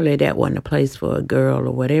apparently that wasn't a place for a girl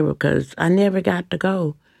or whatever, because I never got to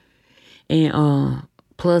go. And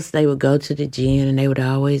plus they would go to the gym and they would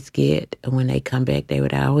always get, when they come back, they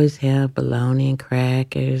would always have bologna and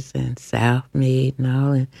crackers and South meat and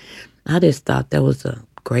all. And I just thought that was a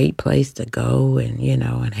great place to go and, you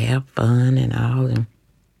know, and have fun and all.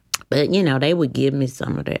 But, you know, they would give me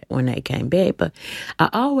some of that when they came back. But I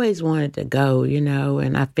always wanted to go, you know,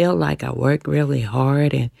 and I felt like I worked really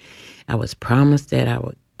hard and I was promised that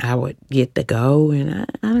I would get to go, and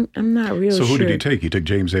I'm not real sure. So who did he take? He took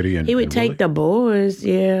James Eddie and he would and take Willie? the boys,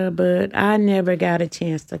 yeah, but I never got a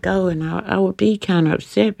chance to go, and I would be kind of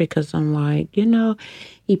upset because I'm like, you know,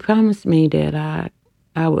 he promised me that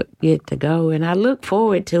I would get to go, and I look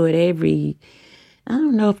forward to it I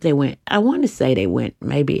don't know if they went, I want to say they went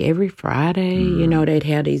maybe every Friday. You know, they'd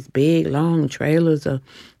have these big, long trailers of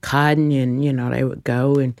cotton, and, you know, they would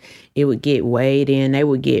go and it would get weighed in. They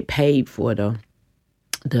would get paid for the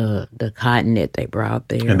cotton that they brought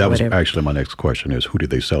there. And that was actually my next question is, who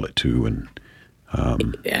did they sell it to? And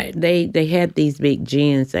they had these big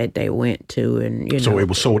gins that they went to, and, you know. So it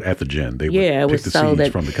was sold at the gin. They would it pick was the sold seeds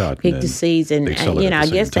at, from the cotton. pick the seeds, and, you know, I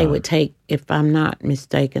guess they would take, if I'm not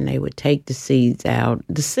mistaken, they would take the seeds out.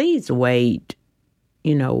 The seeds weighed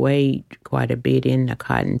quite a bit in the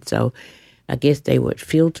cotton, so I guess they would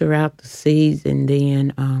filter out the seeds and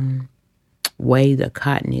then weigh the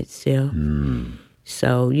cotton itself.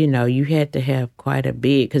 So, you know, you had to have quite a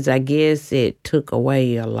bit, because I guess it took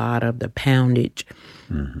away a lot of the poundage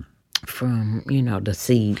from, you know, the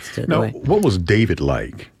seeds. Now, what was David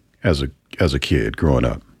like as a kid growing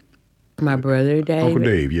up? My brother David. Uncle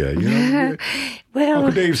Dave, yeah. You know, well,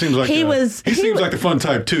 Uncle Dave seems like he seems like the fun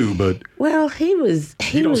type too, but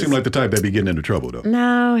he don't seem like the type that be getting into trouble though.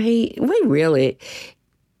 No,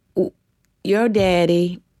 your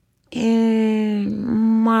daddy and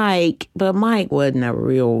Mike, but Mike wasn't a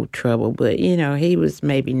real trouble, but, you know, he was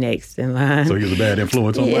maybe next in line. So he was a bad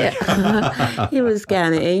influence on Mike? He was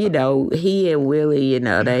kind of, and, you know, he and Willie, you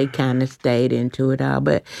know, they kind of stayed into it all.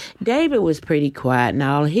 But David was pretty quiet and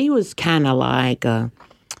all. He was kind of like,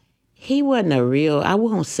 he wasn't I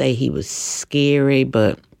won't say he was scary,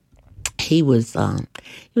 but he was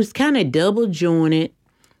kind of double jointed.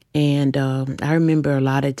 And I remember a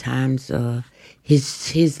lot of times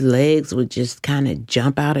his legs would just kind of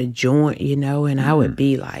jump out of joint, you know, and I would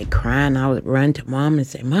be like crying. I would run to Mom and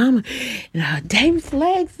say, Mama, you know, David's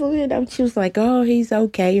legs, you know. She was like, oh, he's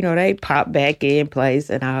okay. You know, they pop back in place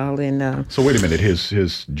and all. And so wait a minute,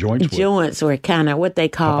 his joints were kind of what they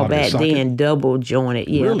call back then double jointed.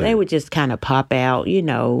 Yeah, really? They would just kind of pop out, you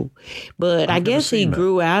know. But I guess he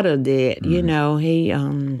grew out of that, you know. He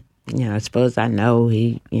you know, I suppose I know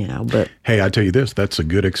he, you know, but... Hey, I tell you this, that's a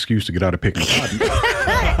good excuse to get out of picking cotton.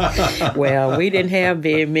 Well, we didn't have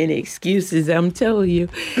very many excuses, I'm telling you.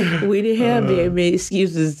 We didn't have very many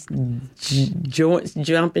excuses, joints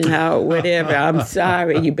jumping out, whatever. I'm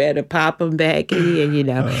sorry, you better pop them back in, you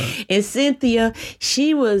know. And Cynthia,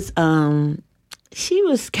 she was kind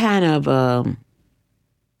of...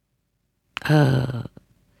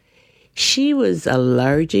 she was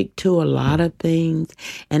allergic to a lot of things,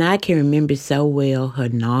 and I can remember so well her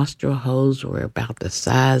nostril holes were about the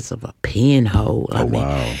size of a pinhole.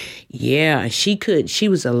 Wow. Yeah, she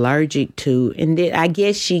was allergic to, and then I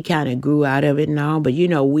guess she kind of grew out of it and all, but, you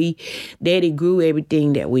know, Daddy grew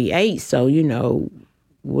everything that we ate, so, you know,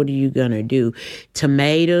 what are you going to do?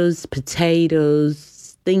 Tomatoes,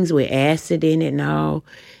 potatoes, things with acid in it and all,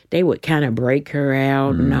 they would kind of break her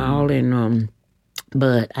out and all, and,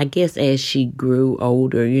 but I guess as she grew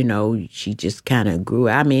older, you know, she just kind of grew.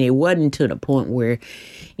 I mean, it wasn't to the point where,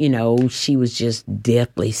 you know, she was just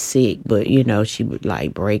deathly sick, but, you know, she would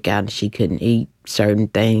like break out and she couldn't eat certain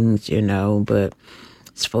things, you know. But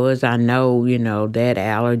as far as I know, you know, that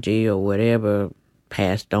allergy or whatever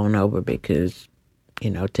passed on over because, you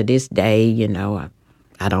know, to this day, you know,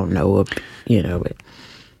 I don't know if, you know. But.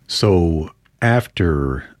 So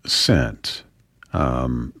after Scent,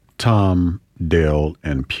 Tom, Dale,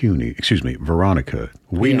 and Veronica.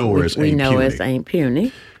 We know her as Aunt Puny. We know her as Aunt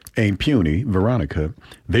Puny. Aunt Puny, Veronica,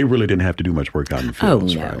 they really didn't have to do much work out in the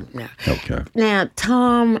fields, right? No. Okay. Now,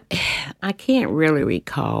 Tom, I can't really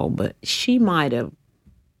recall, but she might have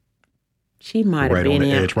been right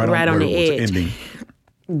on the edge.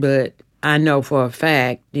 But I know for a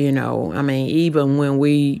fact, I mean, even when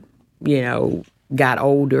we, got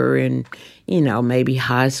older and, maybe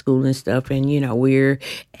high school and stuff, and, we're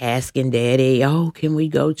asking Daddy, oh, can we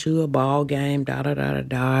go to a ball game,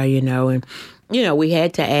 and, we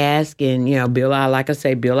had to ask and, build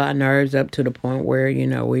our nerves up to the point where,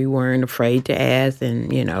 we weren't afraid to ask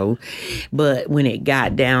and, but when it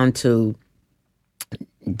got down to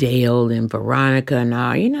Dale and Veronica and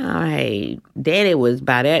all, hey, Daddy was,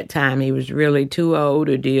 by that time, he was really too old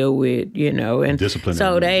to deal with, and discipline.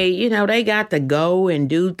 So they, they got to go and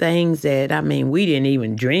do things that, I mean, we didn't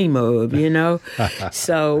even dream of,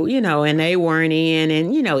 So, and they weren't in,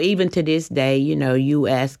 and, even to this day, you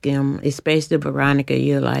ask them, especially Veronica,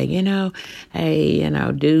 you're like,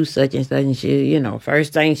 hey, do such and such, and she,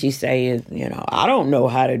 first thing she say is, I don't know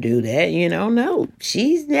how to do that, no,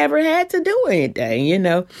 she's never had to do anything,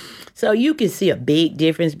 So you can see a big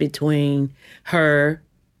difference between her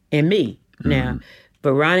and me. Mm-hmm. Now,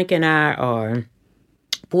 Veronica and I are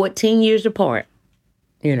 14 years apart,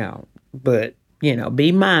 but,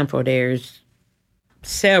 be mindful there's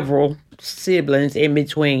several siblings in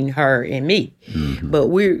between her and me. Mm-hmm. But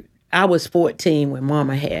I was 14 when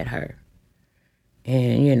Mama had her.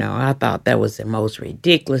 And, I thought that was the most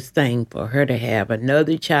ridiculous thing for her to have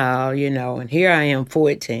another child, and here I am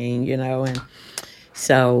 14, and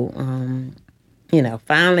so,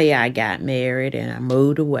 finally I got married and I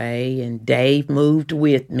moved away and Dave moved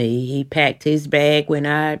with me. He packed his bag when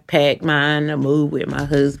I packed mine to move with my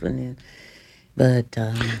husband. Now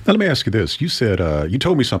let me ask you this. You said, you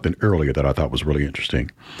told me something earlier that I thought was really interesting.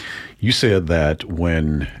 You said that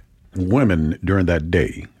when women during that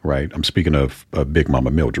day, right, I'm speaking of Big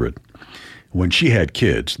Mama Mildred, when she had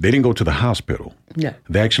kids, they didn't go to the hospital. No.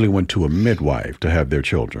 They actually went to a midwife to have their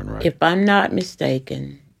children, right? If I'm not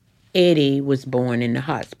mistaken, Eddie was born in the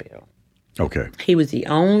hospital. Okay. He was the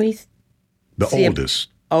only... oldest.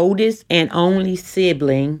 Oldest and only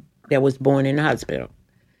sibling that was born in the hospital.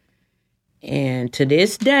 And to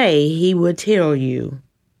this day, he would tell you,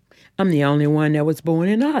 I'm the only one that was born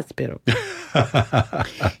in the hospital.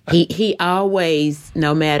 He always,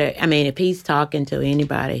 no matter... I mean, if he's talking to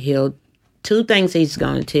anybody, two things he's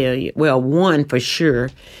going to tell you. Well, one for sure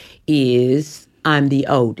is I'm the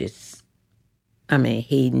oldest. I mean,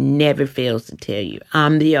 he never fails to tell you,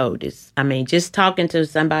 I'm the oldest. I mean, just talking to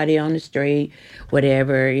somebody on the street,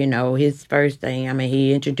 whatever, his first thing, I mean,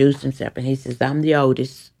 he introduced himself and he says, I'm the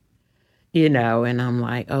oldest, and I'm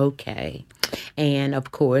like, okay. And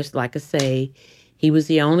of course, like I say, he was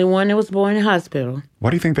the only one that was born in the hospital. Why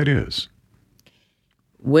do you think that is?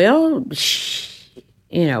 Well,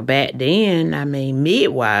 back then, I mean,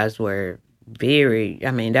 midwives were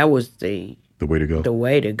that was the way to go. The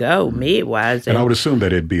way to go, midwives. And I would assume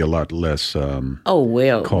that it'd be a lot less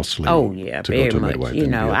costly. Oh, yeah, to very go to a much.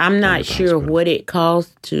 midwife I'm not sure what it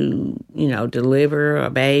costs to, deliver a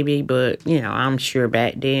baby, but, I'm sure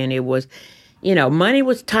back then it was, money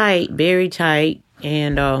was tight, very tight.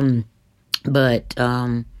 And, but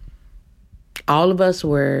all of us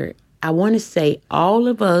were... I want to say all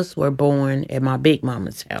of us were born at my big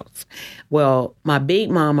mama's house. Well, my big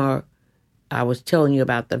mama, I was telling you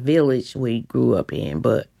about the village we grew up in,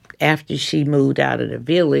 but after she moved out of the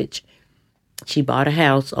village, she bought a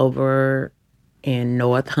house over in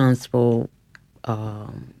North Huntsville,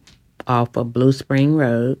 off of Blue Spring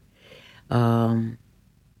Road, a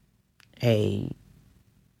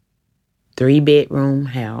 3-bedroom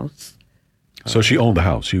house. So she owned the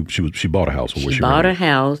house. She bought a house. She bought a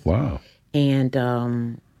house. Wow. And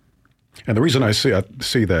the reason I see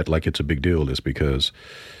that like it's a big deal is because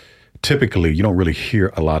typically you don't really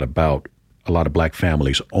hear a lot about a lot of black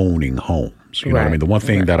families owning homes. You know what I mean? The one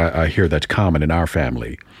thing that I hear that's common in our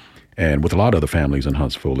family and with a lot of other families in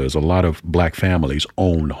Huntsville is a lot of black families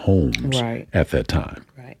own homes at that time.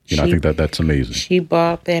 Right. I think that's amazing. She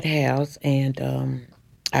bought that house and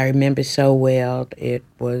I remember so well. It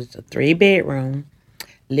was a 3-bedroom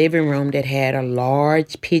living room that had a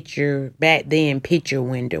large picture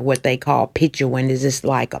window, what they call picture windows. It's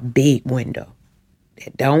like a big window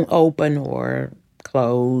that don't open or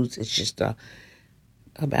close. It's just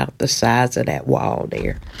about the size of that wall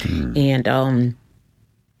there. Mm. And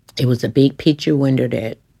it was a big picture window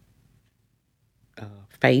that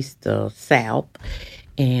faced the south.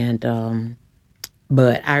 And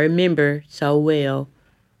but I remember so well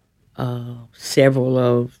several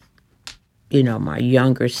of, my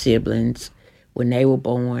younger siblings when they were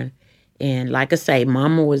born. And like I say,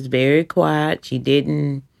 Mama was very quiet. She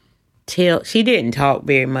didn't talk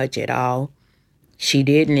very much at all. She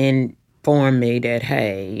didn't inform me that,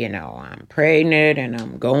 hey, I'm pregnant and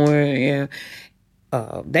I'm going,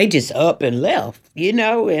 they just up and left,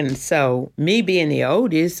 and so me being the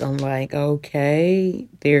oldest, I'm like, okay,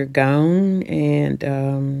 they're gone, and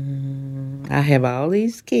I have all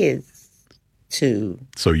these kids too.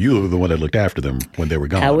 So you were the one that looked after them when they were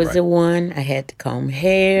gone. I was right? the one. I had to comb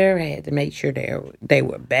hair. I had to make sure they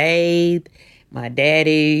were bathed. My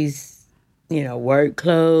daddy's, work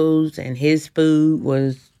clothes and his food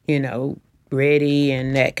was, ready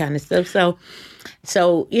and that kind of stuff.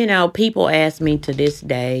 So, people ask me to this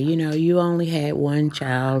day, you only had one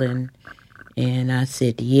child, and I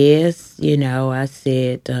said, yes, I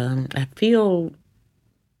said, I feel,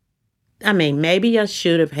 maybe I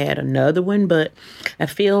should have had another one, but I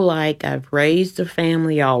feel like I've raised a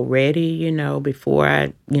family already, before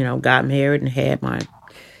I, got married and had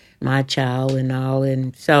my child and all.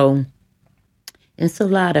 And so it's a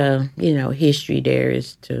lot of, history there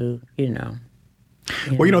is to,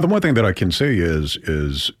 Well, the one thing that I can say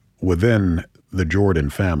is within the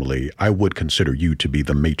Jordan family, I would consider you to be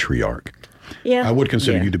the matriarch. Yeah. I would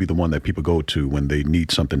consider you to be the one that people go to when they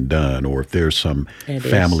need something done, or if there's some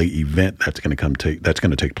family event that's going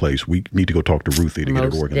to take place. We need to go talk to Ruthie to get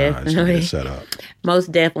it organized and get it set up.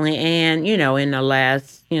 Most definitely. And, in the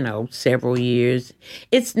last, several years,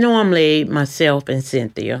 it's normally myself and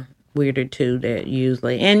Cynthia. We're the two that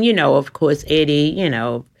usually, and, of course, Eddie,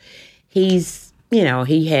 he's,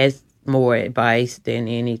 he has more advice than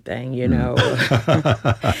anything, and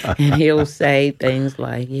he'll say things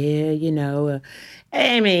like, yeah, he's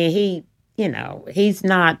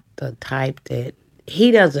not the type that,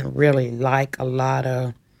 he doesn't really like a lot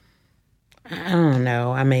of, I don't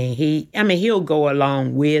know. He'll go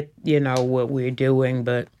along with, what we're doing,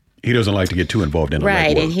 but he doesn't like to get too involved in it.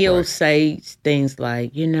 Right, and he'll say things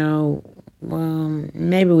like, well,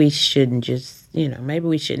 maybe we shouldn't just, maybe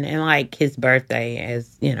we shouldn't. And like his birthday,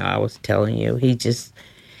 as, I was telling you, he just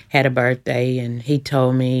had a birthday and he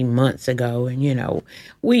told me months ago. And,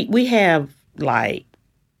 we have like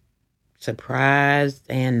surprised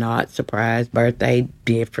and not surprised birthday,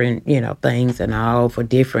 different, things and all for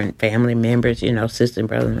different family members, sister and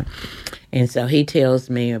brother. And so he tells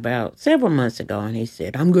me about several months ago, and he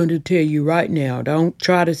said, I'm going to tell you right now, don't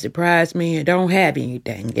try to surprise me and don't have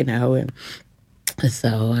anything, and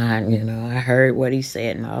so I heard what he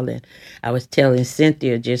said and all that. I was telling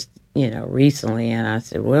Cynthia just, recently, and I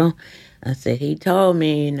said, he told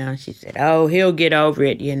me, she said, oh, he'll get over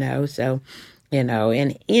it, so,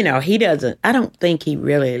 and, he doesn't, I don't think he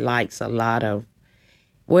really likes a lot of,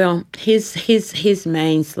 well, his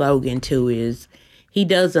main slogan too is, he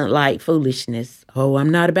doesn't like foolishness. Oh,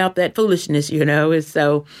 I'm not about that foolishness, and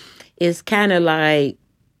so it's kind of like,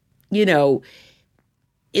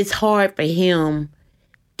 it's hard for him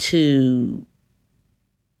to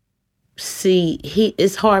see,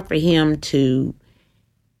 it's hard for him to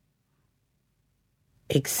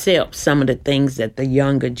accept some of the things that the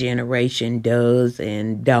younger generation does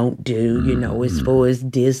and don't do, as far as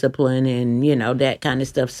discipline and, that kind of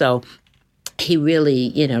stuff. So he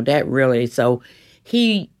really, that really, so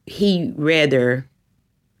he rather,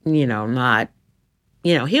 not,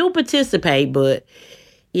 he'll participate, but,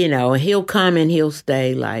 he'll come and he'll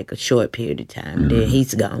stay like a short period of time. Then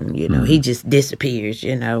he's gone, he just disappears,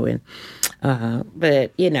 and,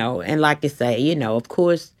 but, and like I say, of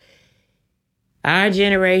course, our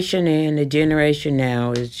generation and the generation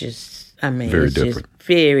now is just, very it's different. Just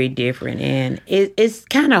very different. And it's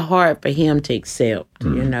kind of hard for him to accept,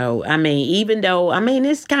 even though,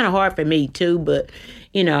 it's kind of hard for me too, but,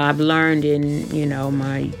 I've learned in,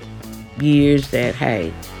 my years that,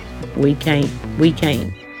 hey, we can't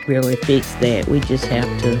really fix that. We just have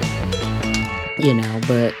to,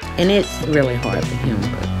 and it's really hard for him,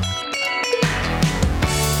 but.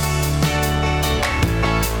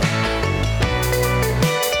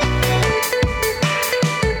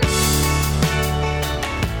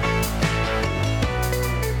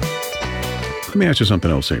 Let me ask you something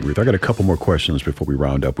else, St. Ruth. I got a couple more questions before we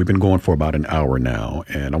round up. We've been going for about an hour now,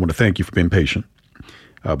 and I want to thank you for being patient.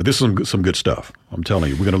 But this is some good stuff. I'm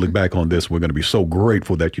telling you, we're going to look back on this. We're going to be so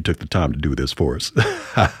grateful that you took the time to do this for us.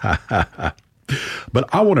 But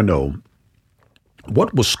I want to know,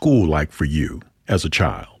 what was school like for you as a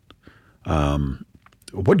child?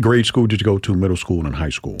 What grade school did you go to, middle school and high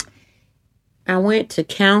school? I went to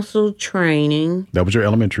council training. That was your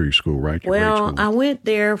elementary school, right? Your grade school. I went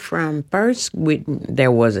there from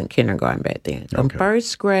there wasn't kindergarten back then. From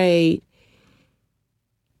first grade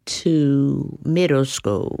to middle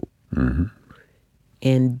school. Mm-hmm.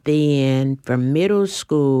 And then from middle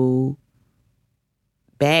school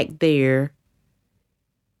back there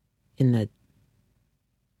in the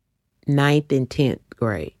 9th and 10th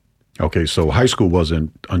grade. Okay, so high school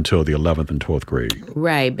wasn't until the 11th and 12th grade.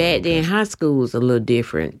 Right. Back then, high school was a little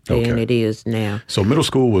different than it is now. So middle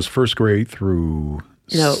school was first grade through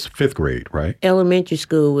No. fifth grade, right? Elementary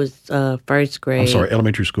school was first grade. I'm sorry,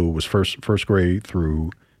 elementary school was first grade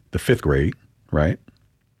through the fifth grade, right?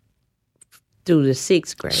 Through the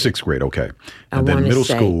sixth grade. Sixth grade, okay. I And then wanna middle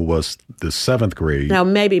say. school was the seventh grade. No,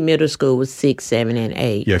 maybe middle school was 6, 7, and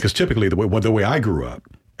 8. Yeah, because typically the way I grew up,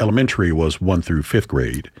 elementary was 1 through 5th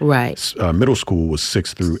grade. Right. Middle school was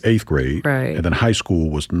 6th through 8th grade. Right. And then high school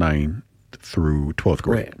was 9th through 12th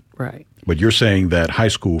grade. Right. But you're saying that high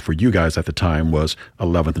school for you guys at the time was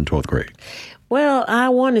 11th and 12th grade. Well, I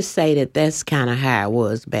want to say that that's kind of how it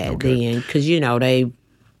was back then because, they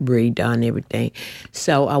redone everything.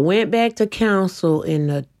 So I went back to council in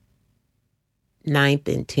the 9th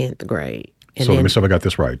and 10th grade. And So let me see if I got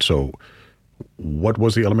this right. So what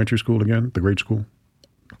was the elementary school again, the grade school?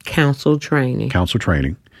 council training. Council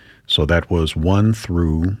training. So that was 1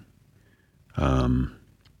 through 5.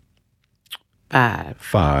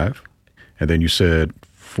 And then you said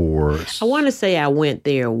I want to say I went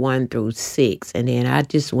there 1 through 6, and then I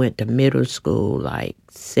just went to middle school like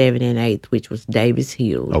 7 and 8, which was Davis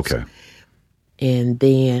Hills. Okay. And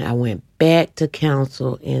then I went back to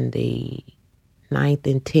council in the 9th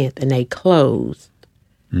and 10th, and they closed.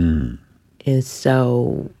 And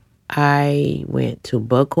so I went to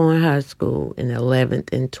Buckhorn High School in the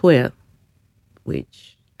 11th and 12th,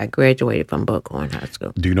 which I graduated from Buckhorn High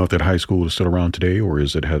School. Do you know if that high school is still around today, or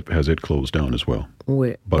has it closed down as well?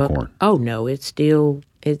 Buckhorn. No, it's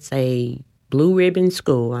a blue ribbon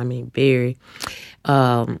school. I mean, very.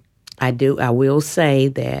 I will say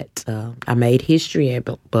that I made history at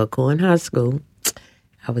Buckhorn High School.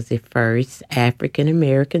 I was the first African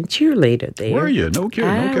American cheerleader there. Were you? No kidding.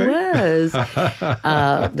 I was.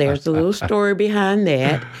 There's a little story behind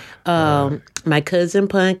that. My cousin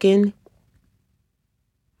Pumpkin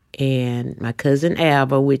and my cousin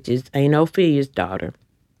Alva, which is Aunt Ophelia's daughter,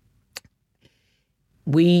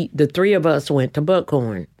 the three of us went to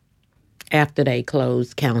Buckhorn after they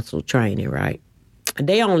closed council training, right?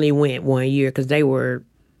 They only went 1 year because they were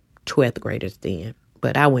 12th graders then,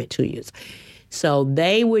 but I went 2 years. So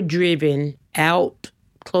they were driven out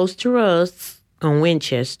close to us on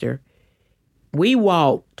Winchester. We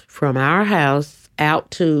walked from our house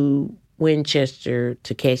out to Winchester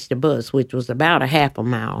to catch the bus, which was about a half a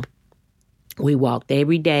mile. We walked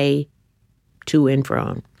every day to and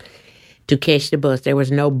from to catch the bus. There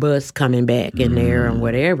was no bus coming back in there or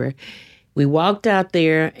whatever. We walked out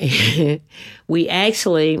there and we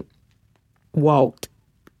actually walked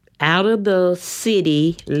out of the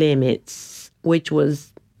city limits, which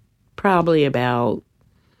was probably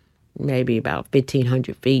maybe about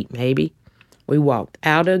 1,500 feet, maybe. We walked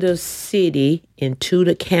out of the city into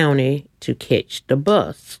the county to catch the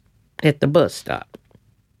bus at the bus stop.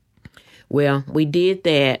 Well, we did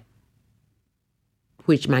that,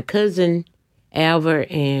 which my cousin Alva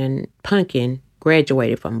and Pumpkin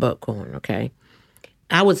graduated from Buckhorn, okay?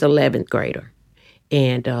 I was 11th grader.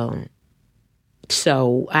 And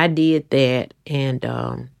so I did that.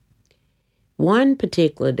 And one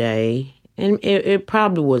particular day, and it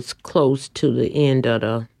probably was close to the end of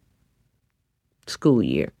the school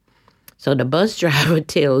year. So the bus driver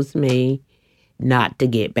tells me not to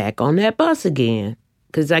get back on that bus again.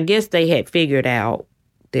 Because I guess they had figured out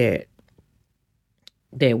that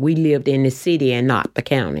we lived in the city and not the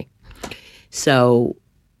county. So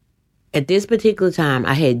at this particular time,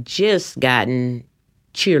 I had just gotten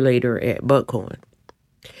cheerleader at Buckhorn.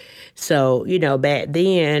 So, back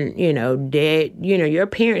then, Dad, your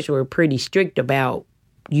parents were pretty strict about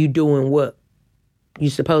you doing what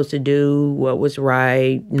you're supposed to do, what was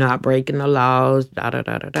right, not breaking the laws,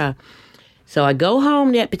 da-da-da-da-da. So I go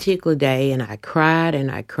home that particular day, and I cried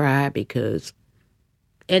because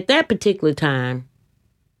at that particular time,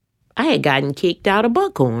 I had gotten kicked out of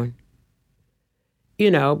Buckhorn.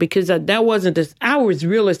 Because that wasn't this. I was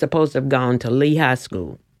really supposed to have gone to Lee High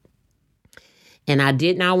School. And I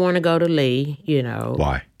did not want to go to Lee,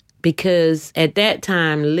 Why? Because at that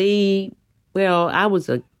time, Lee, I was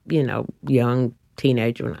a, young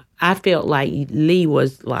teenager. I felt like Lee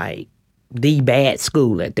was like the bad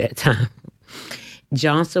school at that time.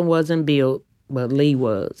 Johnson wasn't built, but Lee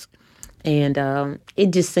was. And it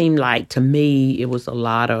just seemed like, to me, it was a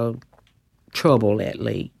lot of trouble at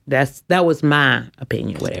Lee. That was my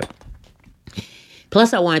opinion, whatever.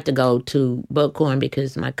 Plus, I wanted to go to Buckhorn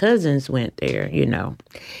because my cousins went there,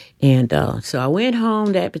 And so I went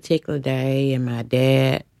home that particular day, and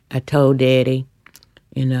I told Daddy,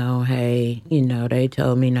 hey, they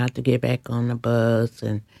told me not to get back on the bus.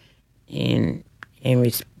 And in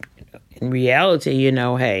reality,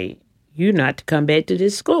 hey, you not to come back to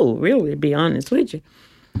this school, really, to be honest with you.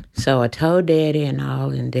 So I told Daddy and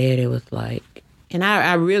all, and Daddy was like, and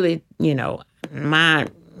I really,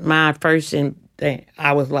 my first thing,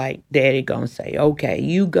 I was like, Daddy gonna say, okay,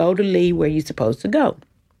 you go to Lee where you're supposed to go.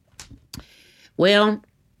 Well,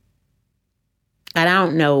 I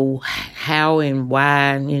don't know how and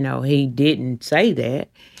why, he didn't say that.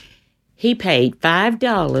 He paid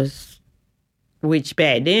 $5, which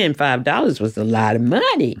back then, $5 was a lot of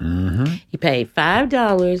money. Mm-hmm. He paid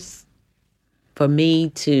 $5 for me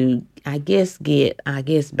to, I guess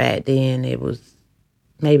back then it was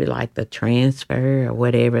maybe like the transfer or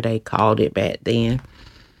whatever they called it back then.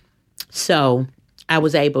 So I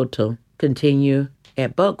was able to continue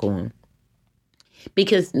at Buckhorn.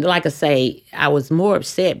 Because, like I say, I was more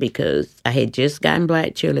upset because I had just gotten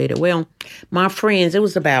black cheerleader. Well, my friends, it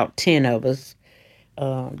was about 10 of us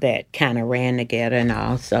that kind of ran together and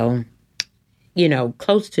all. So,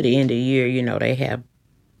 close to the end of the year, they have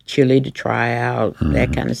cheerleader tryout,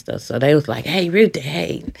 that kind of stuff. So they was like, hey, Ruthie,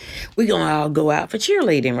 hey, we're going to all go out for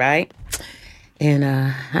cheerleading, right? And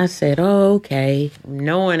I said, oh, okay.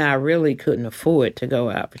 Knowing I really couldn't afford to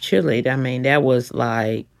go out for cheerleading. I mean, that was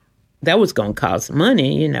going to cost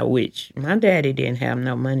money, which my daddy didn't have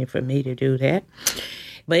no money for me to do that.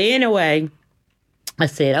 But anyway, I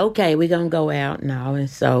said, okay, we're going to go out and all. And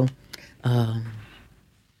so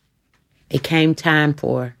it came time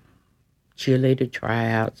for cheerleader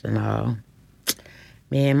tryouts and all.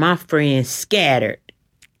 Man, my friends scattered.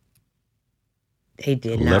 They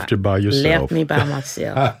did not. Left you by yourself. Left me by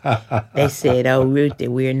myself. They said, oh, Ruthie,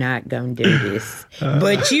 we're not going to do this.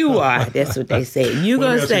 But you are. That's what they said. You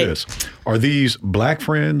going to say. This. Are these black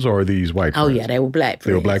friends or are these white friends? Oh, yeah, they were black friends.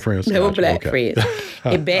 They were black friends? They were black friends.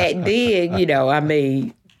 And back then,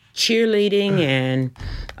 cheerleading and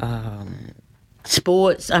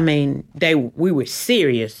sports, we were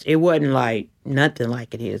serious. It wasn't like nothing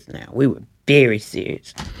like it is now. We were very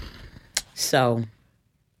serious. So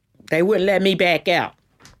they wouldn't let me back out.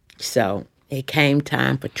 So it came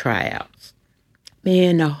time for tryouts.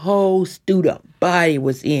 Man, the whole student body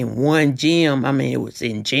was in one gym. It was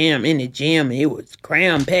in the gym. It was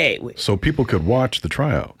cram-packed with. So people could watch the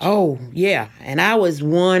tryouts. Oh, yeah. And I was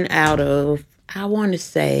one out of, I want to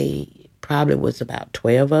say, probably was about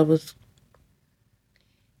 12 of us.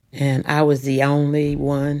 And I was the only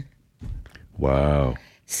one. Wow.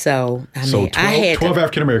 So, 12, I had 12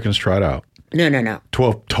 African-Americans tried out. No.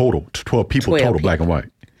 12 total. 12 people total, black and white.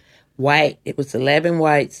 White. It was 11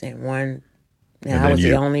 whites and one. And I was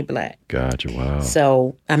the only black. Gotcha. Wow.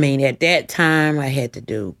 So, at that time, I had to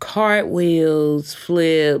do cartwheels,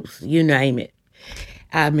 flips, you name it.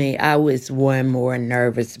 I was one more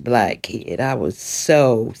nervous black kid. I was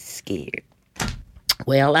so scared.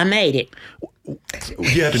 Well, I made it.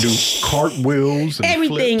 You had to do cartwheels and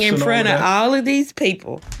everything flips in front of all of these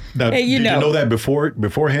people. Now, did you know that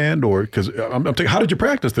beforehand, or because I'm thinking, how did you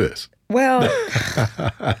practice this? Well,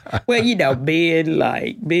 being on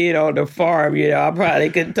the farm, I probably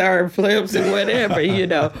could turn flips and whatever,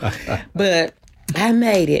 But I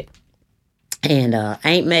made it. And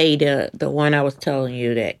Aunt May, the one I was telling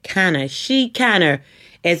you that she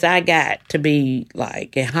as I got to be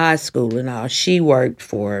like in high school and all, she worked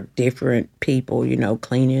for different people,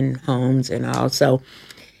 cleaning homes and all. So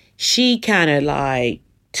she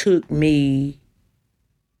took me,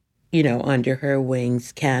 under her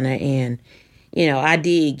wings and, I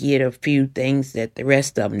did get a few things that the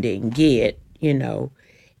rest of them didn't get, and,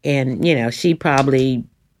 she probably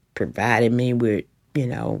provided me with,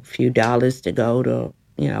 a few dollars to go to,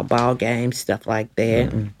 ball games, stuff like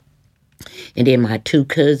that. Mm-hmm. And then my two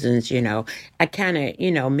cousins, I kind of,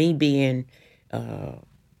 me being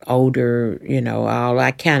older,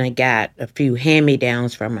 I kind of got a few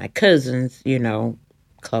hand-me-downs from my cousins,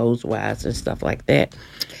 clothes-wise and stuff like that.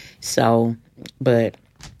 So, but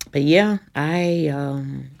yeah, I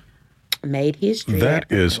made history. That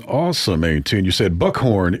is awesome, Auntie. You said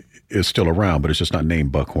Buckhorn is still around, but it's just not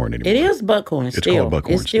named Buckhorn anymore. It is Buckhorn still. It's called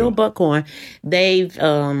Buckhorn. It's still Buckhorn. They've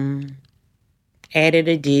added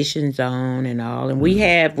additions on and all, and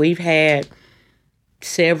we've had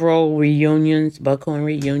several reunions, Buckhorn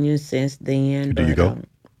reunions since then. Do you go?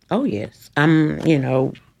 Oh yes, I'm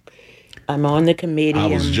on the committee. I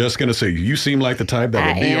was just gonna say, you seem like the type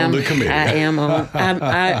that would be on the committee. I am on.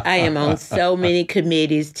 I am on so many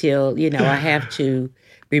committees till I have to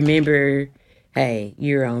remember. Hey,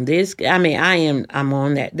 you're on this. I'm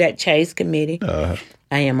on that Chase committee.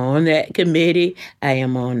 I am on that committee. I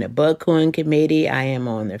am on the Buckhorn committee. I am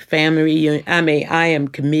on the family reunion. I mean, I am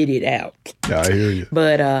committed out. Yeah, I hear you.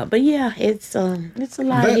 But yeah, it's a lot of history.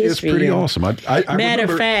 That is pretty awesome. I Matter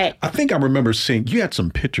remember, of fact, I think I remember seeing you had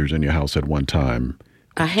some pictures in your house at one time.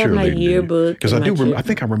 I have my yearbook. Because I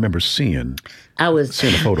think I remember seeing a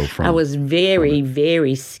photo from. I was very,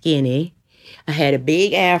 very skinny. I had a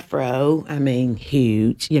big afro. I mean,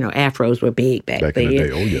 huge. You know, afros were big back then. In the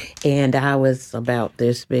day, oh yeah. And I was about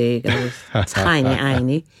this big. I was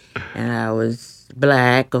tiny. And I was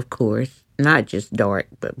black, of course. Not just dark,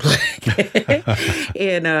 but black.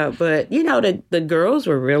 And but you know, the girls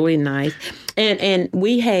were really nice. And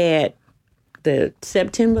we had the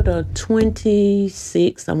September the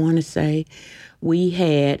 26th, I want to say, we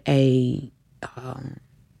had a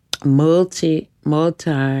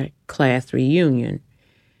multi-class reunion.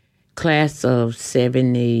 Class of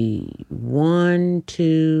 71,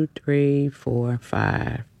 2, 3, 4,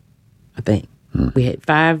 5, I think. We had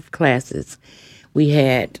 5 classes. We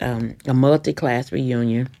had a multi-class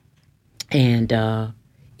reunion, and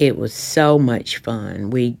it was so much fun.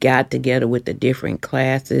 We got together with the different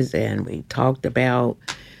classes, and we talked about,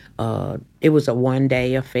 it was a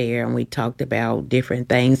one-day affair, and we talked about different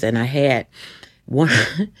things. And I had one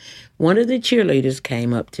of the cheerleaders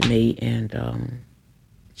came up to me, and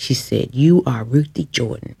she said, "You are Ruthie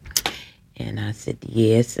Jordan." And I said,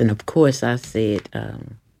 "Yes." And of course I said,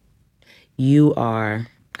 "You are,"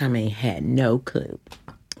 I mean, had no clue.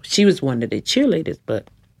 She was one of the cheerleaders, but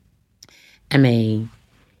I mean,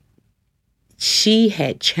 she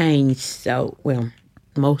had changed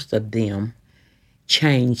most of them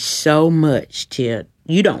changed so much till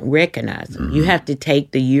you don't recognize them. Mm-hmm. You have to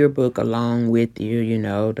take the yearbook along with you, you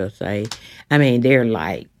know, to say, I mean, they're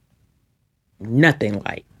like nothing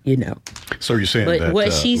like, you know. So you're saying that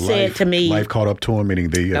what she said to me, life caught up to them, meaning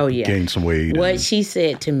they gained some weight. What she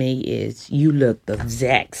said to me is, "You look the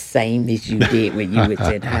exact same as you did when you was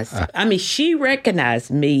in high school." I mean, she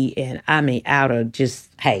recognized me, and I mean, out of just,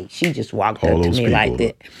 hey, she just walked up to me like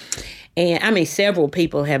that. And I mean, several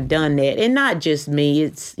people have done that, and not just me.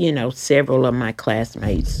 It's, you know, several of my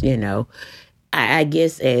classmates. You know, I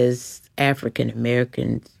guess as African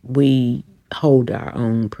Americans, we hold our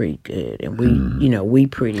own pretty good, and we, you know, we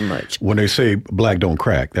pretty much. When they say black don't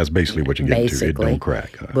crack, that's basically what you're getting to. It don't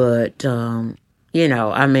crack. But you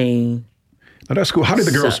know, I mean, now that's cool. How did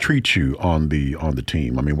the girls treat you on the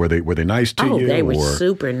team? I mean, were they nice to you? Oh, they were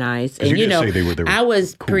super nice, and you know, they were I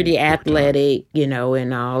was cool pretty athletic, you know,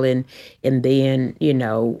 and all, and then, you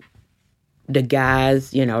know, the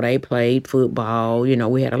guys, you know, they played football. You know,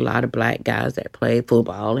 we had a lot of black guys that played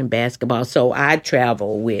football and basketball. So I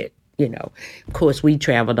traveled with, you know, of course, we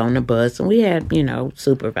traveled on the bus, and we had, you know,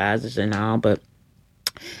 supervisors and all, but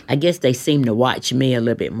I guess they seemed to watch me a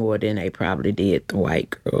little bit more than they probably did the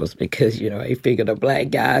white girls, because, you know, they figured the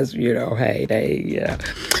black guys, you know, hey, they,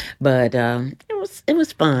 but it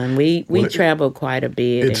was fun. We traveled quite a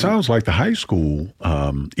bit. It sounds like the high school,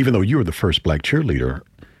 even though you were the first black cheerleader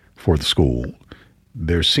for the school,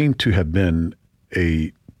 there seemed to have been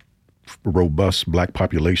a robust black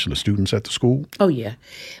population of students at the school? Oh, yeah.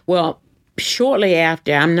 Well, shortly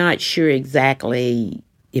after, I'm not sure exactly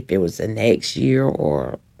if it was the next year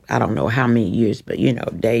or I don't know how many years, but, you know,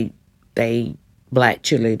 they black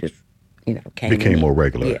cheerleaders, you know, became more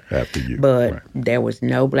regular after you. But there was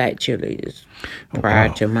no black cheerleaders prior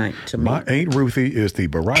to me. My Aunt Ruthie is the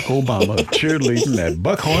Barack Obama of cheerleading at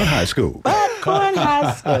Buckhorn High School. Buckhorn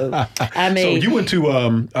High School. I mean, so you went to.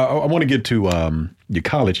 I want to get to your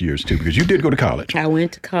college years too, because you did go to college. I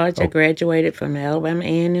went to college. I graduated from Alabama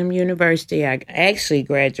A&M University. I actually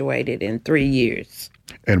graduated in 3 years.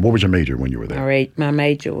 And what was your major when you were there? All right, my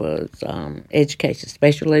major was education,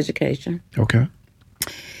 special education. Okay.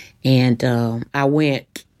 And I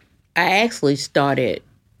actually started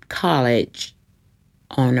college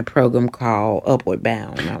on a program called Upward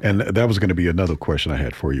Bound. And that was going to be another question I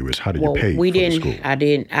had for you, is how did you pay for the school?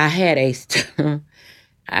 I had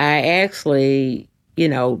I actually, you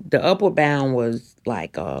know, the Upward Bound was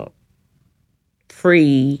like a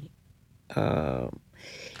free,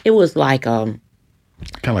 it was like kind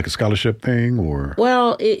of like a scholarship thing, or?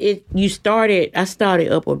 Well, I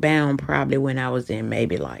started Upward Bound probably when I was in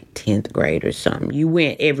maybe like 10th grade or something. You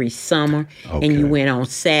went every summer, and you went on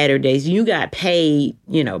Saturdays. You got paid,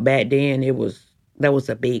 you know, back then that was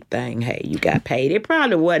a big thing. Hey, you got paid. It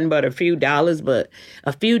probably wasn't but a few dollars, but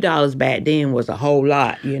a few dollars back then was a whole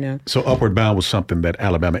lot, you know. So Upward Bound was something that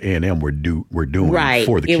Alabama A&M were doing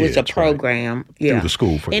for the kids. It was a program, through the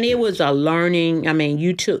school for and the it kids. was a learning. I mean,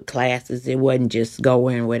 you took classes. It wasn't just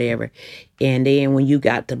going whatever. And then when you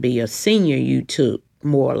got to be a senior, you took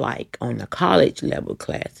more like on the college level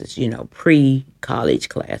classes, pre-college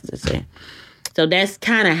classes. And so that's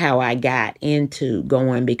kind of how I got into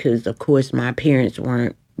going because, of course, my parents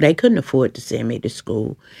they couldn't afford to send me to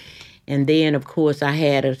school. And then, of course, I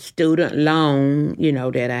had a student loan,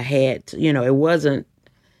 that I had, it wasn't,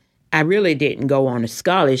 I really didn't go on a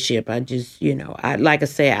scholarship. I just, like I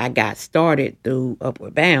said, I got started through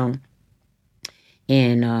Upward Bound.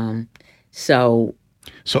 And so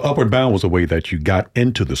Upward Bound was a way that you got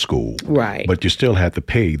into the school. Right. But you still had to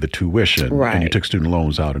pay the tuition. Right. And you took student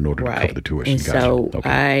loans out in order to cover the tuition. And so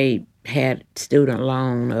I had student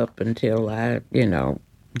loan up until I,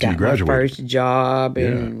 got my first job.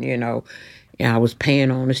 And, I was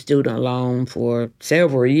paying on a student loan for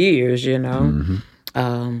several years, Mm-hmm.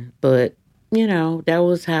 But, that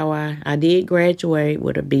was how I did graduate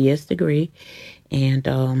with a BS degree.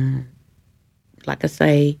 And like I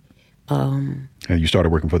say... and you started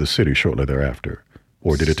working for the city shortly thereafter?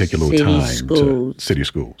 Or did it take you a little time to city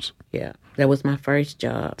schools? Yeah, that was my first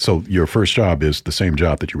job. So your first job is the same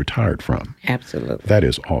job that you retired from? Absolutely. That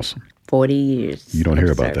is awesome. 40 years. You don't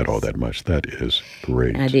hear about that all that much. That is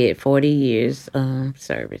great. I did 40 years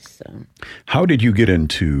service. So. How did you get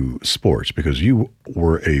into sports? Because you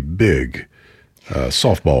were a big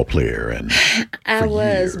softball player. And I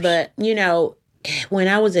was, but, when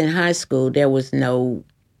I was in high school, there was no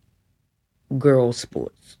girls'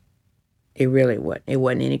 sports. It really wasn't. It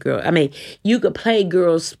wasn't any girl. I mean, you could play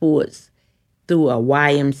girls' sports through a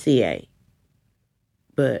YMCA.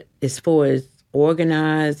 But as far as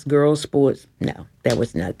organized girls' sports, no, there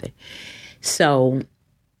was nothing. So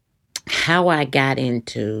how I got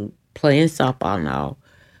into playing softball and all,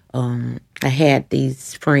 I had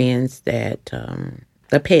these friends that,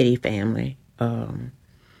 the Petty family,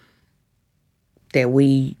 that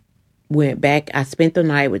we went back. I spent the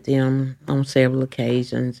night with them on several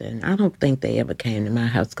occasions, and I don't think they ever came to my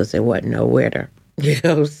house because there wasn't nowhere to,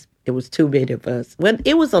 it was too many of us. Well,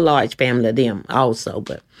 it was a large family of them also,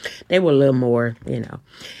 but they were a little more,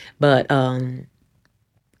 But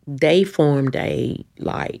they formed a,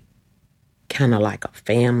 kind of like a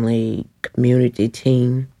family community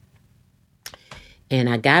team. And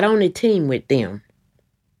I got on the team with them.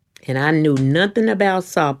 And I knew nothing about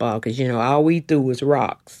softball because, all we threw was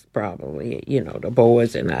rocks, probably, the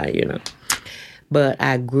boys and I. But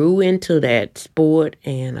I grew into that sport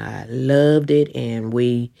and I loved it. And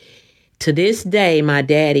to this day, my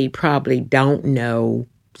daddy probably don't know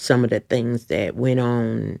some of the things that went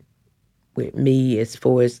on with me as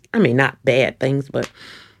far as, not bad things, but,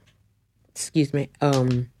 excuse me,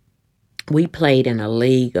 we played in a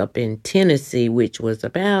league up in Tennessee, which was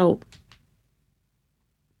about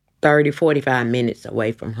 30, 45 minutes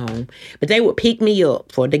away from home. But they would pick me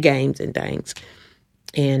up for the games and things.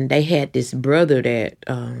 And they had this brother that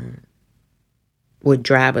would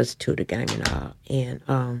drive us to the game and all.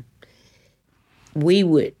 And we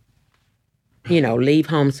would, leave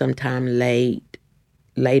home sometime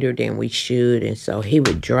later than we should. And so he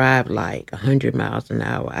would drive 100 miles an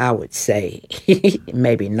hour, I would say.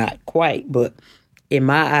 Maybe not quite, but in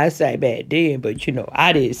my eyesight back then. But,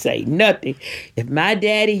 I didn't say nothing. If my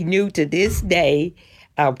daddy knew to this day,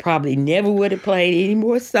 I probably never would have played any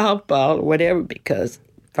more softball or whatever because,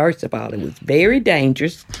 first of all, it was very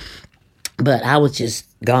dangerous. But I was just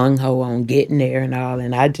gung-ho on getting there and all,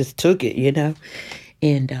 and I just took it,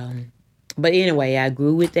 And, but anyway, I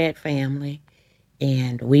grew with that family,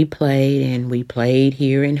 and we played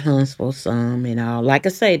here in Huntsville some and all. Like I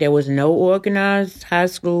say, there was no organized high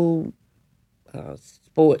school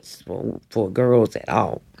sports for girls at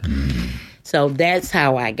all. So that's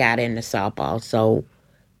how I got into softball. So,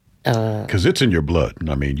 because it's in your blood.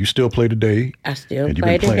 You still play today. I still and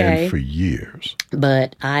play today. You've been playing for years.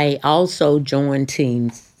 But I also joined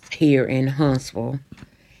teams here in Huntsville,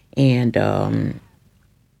 and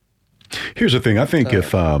here's the thing. I think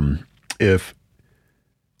if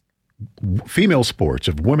female sports,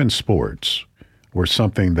 if women's sports were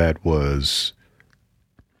something that was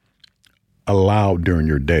allowed during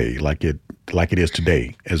your day, like it is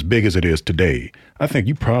today, as big as it is today, I think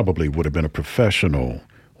you probably would have been a professional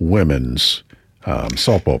women's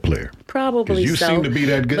softball player. Probably you so. seem to be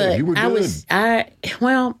that good. But you were good.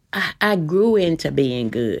 I grew into being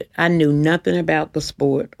good. I knew nothing about the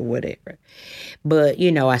sport or whatever. But,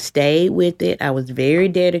 I stayed with it. I was very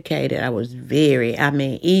dedicated. I was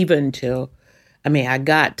even till, I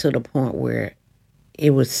got to the point where I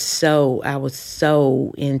was so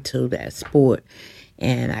into that sport.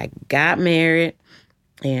 And I got married.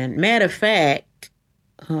 And matter of fact,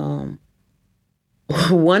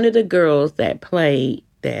 one of the girls that played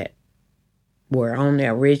that were on the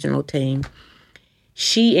original team,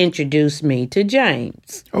 she introduced me to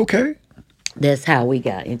James. Okay. That's how we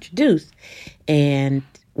got introduced. And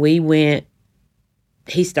we went,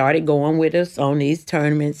 he started going with us on these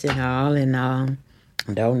tournaments and all. And I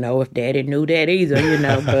don't know if Daddy knew that either, you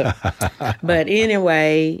know. But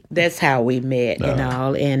anyway, that's how we met and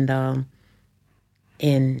all.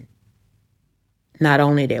 And not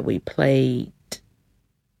only that we played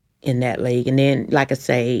in that league, and then, like I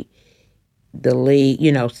say, the league,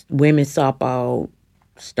 you know, women's softball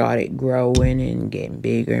started growing and getting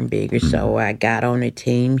bigger and bigger. So I got on a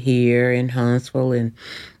team here in Huntsville, and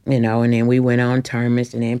you know, and then we went on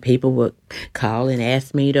tournaments, and then people would call and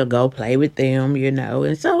ask me to go play with them, you know,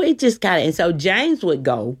 and so it just got, and so James would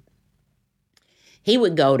go. He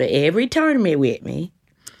would go to every tournament with me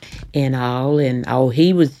and all, and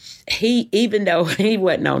he even though he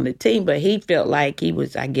wasn't on the team, but he felt like he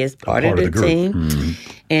was, I guess, part of the team. Mm-hmm.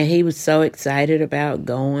 And he was so excited about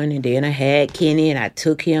going. And then I had Kenny, and I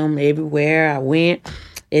took him everywhere I went.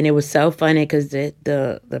 And it was so funny because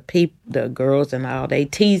the girls and all, they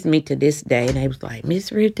teased me to this day. And they was like,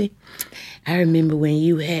 Miss Ruthie, I remember when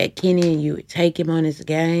you had Kenny and you would take him on his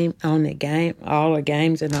game, all the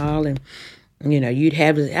games and all. And you know, you'd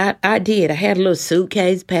have, I did. I had a little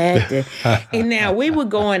suitcase packed. And now we were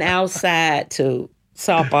going outside to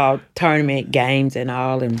softball tournament games and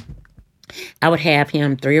all. And I would have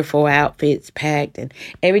him 3 or 4 outfits packed. And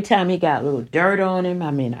every time he got a little dirt on him,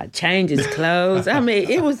 I mean, I'd change his clothes. I mean,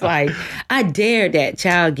 it was like, I dared that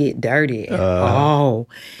child get dirty at all.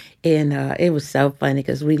 And it was so funny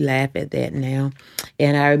because we laugh at that now.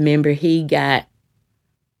 And I remember he got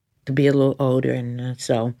to be a little older. And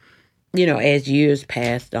so, you know, as years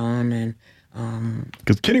passed on, and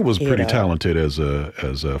because Kenny was pretty talented as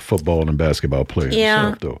a football and basketball player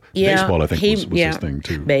himself, though. Baseball, I think, was his thing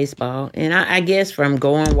too. Baseball, and I guess from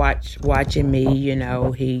going watching me, you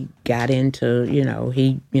know, he got into,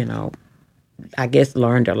 I guess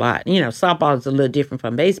learned a lot. You know, softball is a little different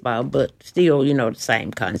from baseball, but still, you know, the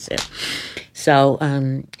same concept. So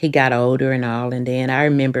he got older and all, and then I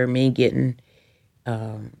remember me getting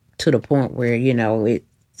to the point where, you know, it.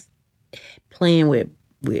 Playing with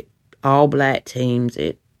all black teams,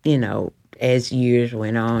 it, you know, as years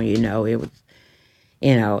went on, you know, it was,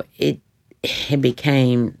 you know, it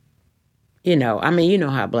became, you know, I mean, you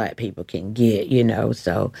know how black people can get, you know,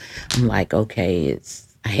 so I'm like, okay,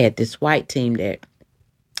 I had this white team that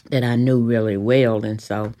I knew really well, and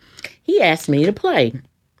so he asked me to play.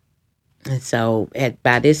 And so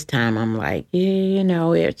by this time, I'm like, yeah, you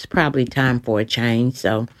know, it's probably time for a change,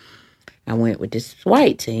 so I went with this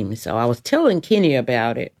white team. So I was telling Kenny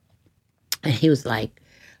about it. And he was like,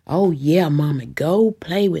 oh, yeah, Mama, go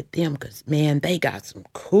play with them. Because, man, they got some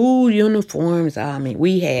cool uniforms. I mean,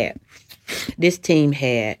 this team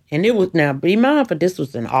had. And it was, now, be mindful, this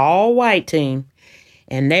was an all-white team.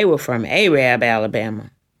 And they were from Arab,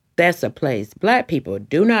 Alabama. That's a place black people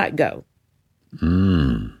do not go.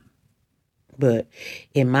 But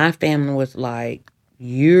in my family was like,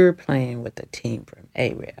 you're playing with a team from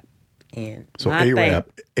Arab. And so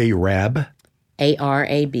Arab.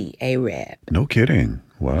 A-R-A-B, Arab. No kidding.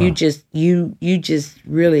 Wow. You just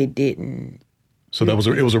really didn't. So it was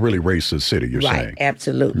a really racist city, you're saying. Right,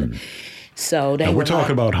 absolutely. So we're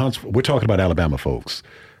talking about Huntsville. We're talking about Alabama, folks.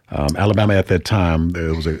 Alabama at that time,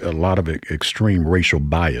 there was a lot of extreme racial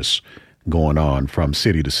bias going on from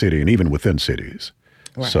city to city and even within cities.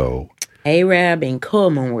 Right. So Arab and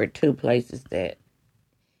Cullman were 2 places that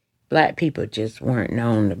black people just weren't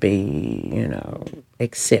known to be, you know,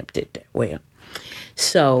 accepted that well.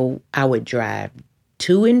 So I would drive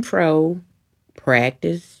to and fro,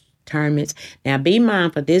 practice, tournaments. Now, be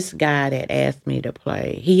mindful, this guy that asked me to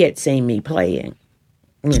play, he had seen me playing,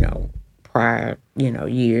 you know, prior, you know,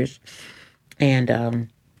 years. And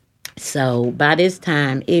so by this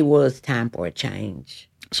time, it was time for a change.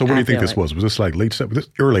 So what do you think this was? Was this like late 70s,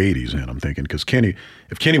 early 80s then, I'm thinking? Because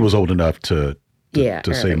if Kenny was old enough to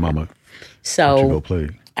say, Mama, so why don't you go play?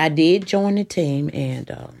 I did join the team, and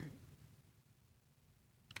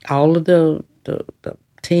all of the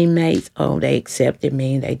teammates, they accepted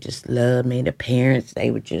me. They just loved me. The parents, they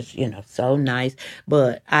were just, you know, so nice.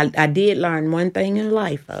 But I did learn one thing in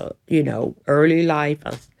life, you know, early life.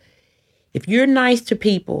 If you're nice to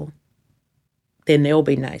people, then they'll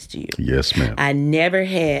be nice to you. Yes, ma'am. I never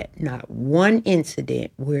had not one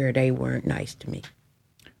incident where they weren't nice to me.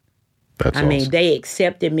 That's awesome. I mean, they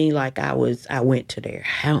accepted me like I went to their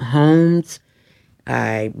homes.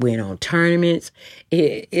 I went on tournaments.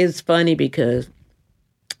 It's funny because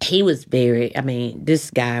he was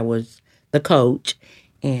this guy was the coach,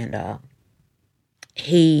 and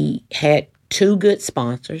he had 2 good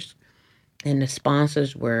sponsors, and the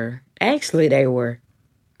sponsors were, actually they were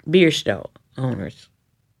beer store owners.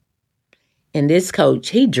 And this coach,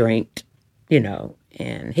 he drank,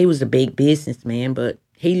 and he was a big businessman, but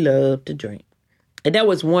he loved to drink. And that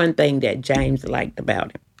was one thing that James liked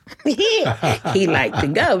about him. He liked to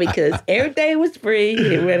go because everything was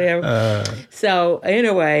free and whatever. So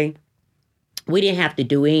anyway, we didn't have to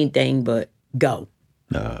do anything but go.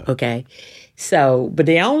 Okay. So, but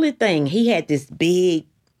the only thing, he had this big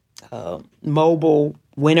mobile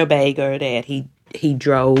Winnebago that he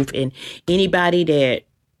drove, and anybody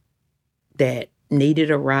that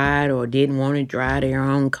needed a ride or didn't want to drive their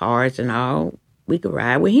own cars and all, we could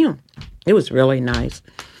ride with him. It was really nice.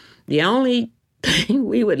 The only thing,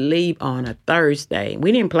 we would leave on a Thursday.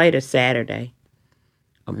 We didn't play the Saturday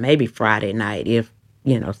or maybe Friday night if,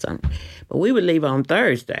 something. But we would leave on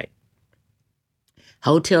Thursday.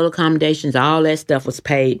 Hotel accommodations, all that stuff was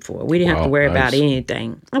paid for. We didn't have to worry about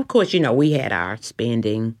anything. Of course, we had our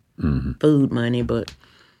spending, food money, but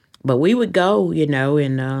we would go, and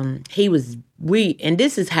and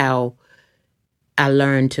this is how I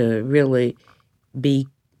learned to really be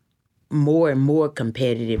more and more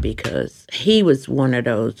competitive, because he was one of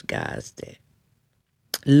those guys that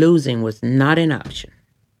losing was not an option.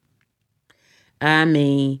 I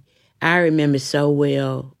mean, I remember so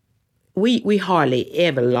well, we hardly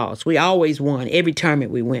ever lost. We always won every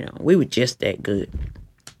tournament we went on. We were just that good.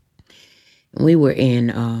 We were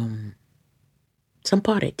in some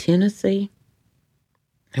part of Tennessee,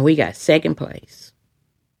 and we got second place.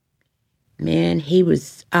 Man, he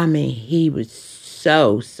was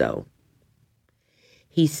so.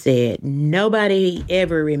 He said, nobody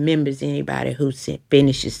ever remembers anybody who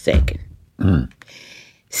finishes second.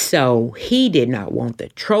 So he did not want the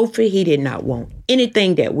trophy. He did not want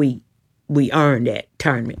anything that we earned that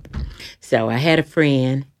tournament. So I had a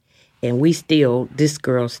friend, and this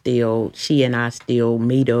girl she and I still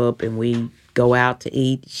meet up, and we go out to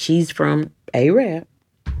eat. She's from Arab.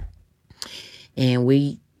 And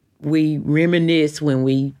we reminisce when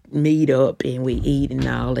we meet up and we eat and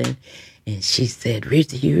all. And she said,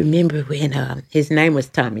 Richard, you remember when his name was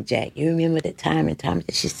Tommy Jack? You remember the time and Tommy?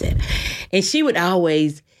 She said, and she would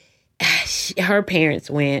always, her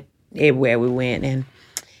parents went everywhere we went, and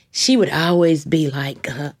she would always be like,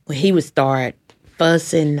 when he would start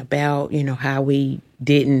fussing about, how we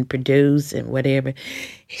didn't produce and whatever,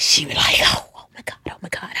 she would like, oh my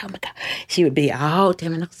God. She would be all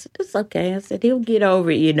timid. I said, it's okay. I said, he'll get over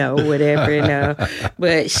it, whatever.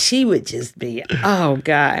 But she would just be, oh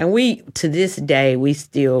God. And we, to this day, we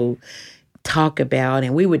still talk about,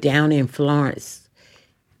 and we were down in Florence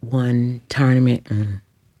one tournament. And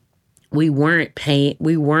we weren't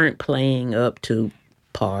playing up to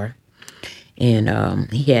par. And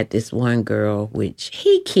he had this one girl, which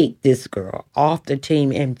he kicked this girl off the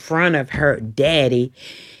team in front of her daddy.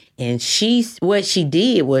 And what she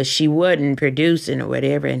did was she wasn't producing or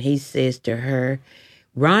whatever. And he says to her,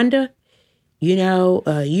 Rhonda,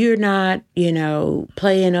 you're not,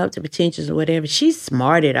 playing up to potentials or whatever. She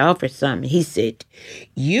smarted off or something. He said,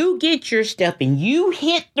 you get your stuff and you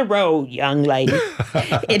hit the road, young lady.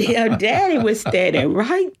 And her daddy was standing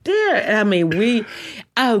right there. I mean,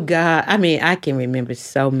 oh God. I mean, I can remember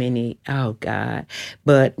so many, oh God.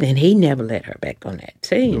 And he never let her back on that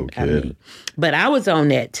team. Okay. But I was on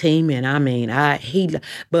that team, and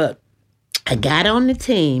but I got on the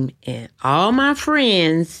team, and all my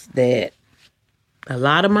friends a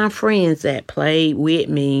lot of my friends that played with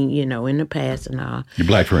me, in the past and all. Your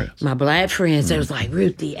black friends. My black friends, they was like,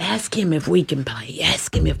 Ruthie, ask him if we can play.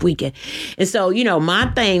 Ask him if we can. And so, my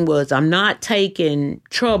thing was, I'm not taking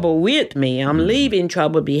trouble with me. I'm leaving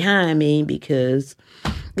trouble behind me because,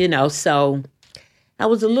 so I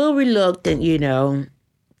was a little reluctant,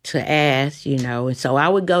 to ask, And so I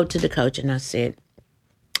would go to the coach and I said,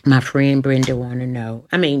 my friend Brenda want to know.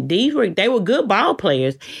 I mean, they were good ball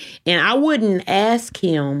players, and I wouldn't ask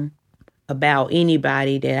him about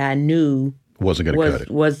anybody that I knew wasn't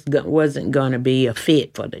going to be a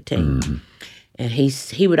fit for the team. Mm-hmm. And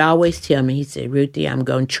he would always tell me, he said, Ruthie, I'm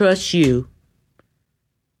going to trust you.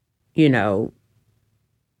 If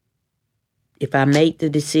I make the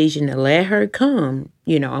decision to let her come,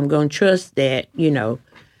 I'm going to trust that,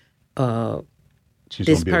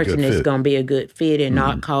 this person is going to be a good fit and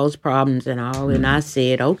not cause problems and all. And I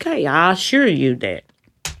said, okay, I'll assure you that.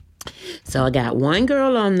 So I got one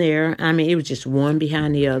girl on there. I mean, it was just one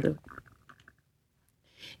behind the other.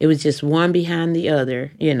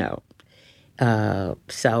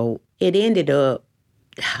 So it ended up,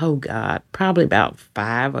 oh God, probably about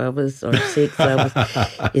 5 of us or 6 of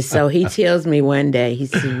us. And so he tells me one day, he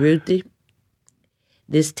said, Ruthie,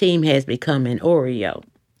 this team has become an Oreo.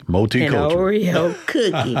 Multicultural. An Oreo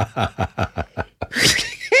cookie.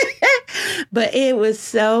 But it was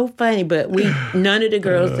so funny. But none of the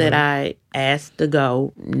girls that I asked to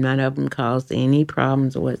go, none of them caused any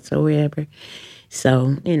problems whatsoever.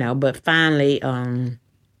 So, but finally,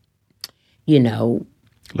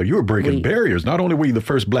 Look, you were breaking barriers. Not only were you the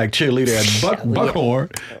first black cheerleader at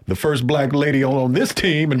Buckhorn, the first black lady on this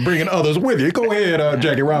team, and bringing others with you. Go ahead,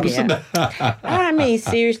 Jackie Robinson. Yeah. I mean,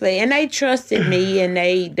 seriously. And they trusted me, and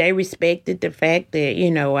they respected the fact that,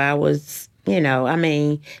 I was, they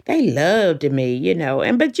loved me,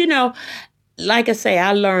 But, like I say,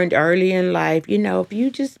 I learned early in life, if you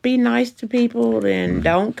just be nice to people and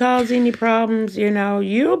don't cause any problems,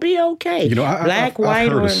 you'll be okay. I've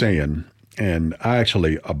heard a saying. And I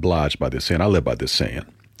actually obliged by this saying. I live by this saying.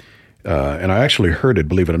 And I actually heard it,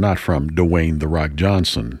 believe it or not, from Dwayne "The Rock"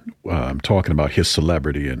 Johnson, talking about his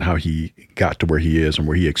celebrity and how he got to where he is and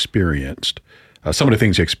where he experienced some of the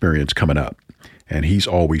things he experienced coming up. And he's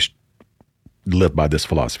always lived by this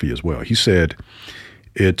philosophy as well. He said,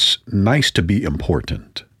 it's nice to be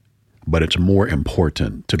important, but it's more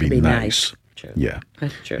important to be nice. True. Yeah.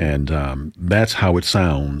 That's true. And that's how it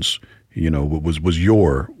sounds, was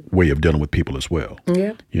your way of dealing with people as well.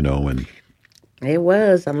 Yeah. And it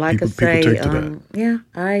was. And like people take to that. Yeah,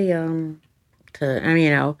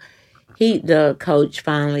 the coach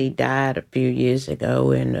finally died a few years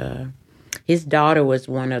ago, and his daughter was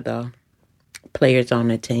one of the players on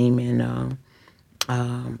the team, and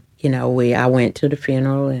I went to the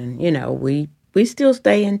funeral, and we still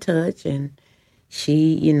stay in touch, and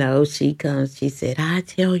she comes, she said, I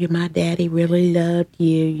tell you, my daddy really loved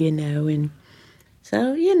you, and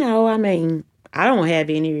so, I don't have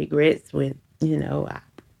any regrets with, I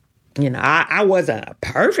wasn't a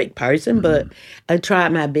perfect person, but I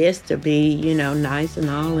tried my best to be, nice and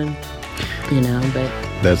all, and, but.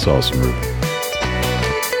 That's awesome, Ruth.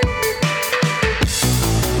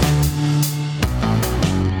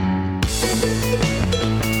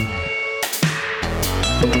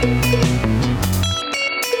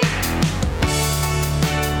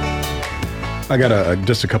 I got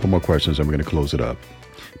just a couple more questions, and we're going to close it up.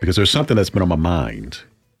 Because there's something that's been on my mind,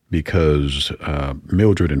 because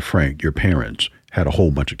Mildred and Frank, your parents, had a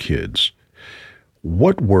whole bunch of kids.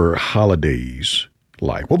 What were holidays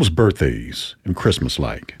like? What was birthdays and Christmas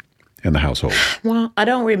like in the household? Well, I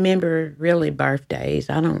don't remember really birthdays.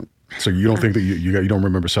 I don't. So you don't think that you don't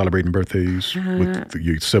remember celebrating birthdays with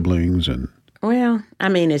your siblings and? Well,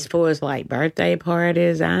 as far as like birthday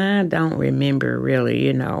parties, I don't remember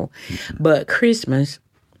really, But Christmas,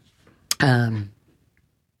 that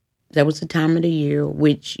was the time of the year,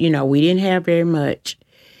 which, we didn't have very much.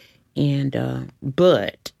 And,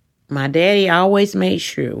 but my daddy always made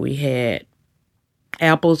sure we had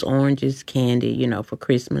apples, oranges, candy, for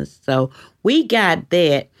Christmas. So we got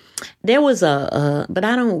that. There was but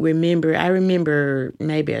I don't remember. I remember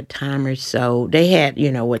maybe a time or so. They had,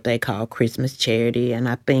 what they call Christmas charity. And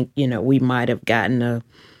I think, we might have gotten a,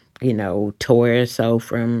 toy or so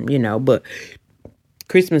from, but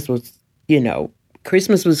Christmas was,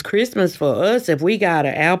 Christmas was Christmas for us. If we got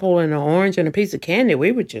an apple and an orange and a piece of candy,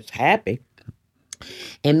 we were just happy.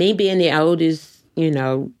 And me being the oldest,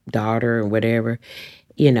 daughter or whatever,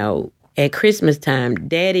 at Christmas time,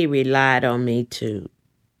 Daddy relied on me to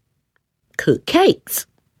cook cakes.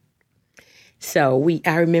 So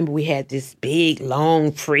I remember we had this big,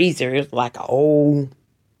 long freezer. It was like an old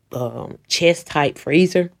chest-type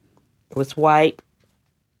freezer. It was white.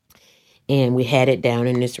 And we had it down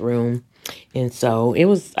in this room. And so it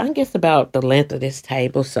was, I guess, about the length of this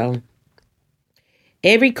table. So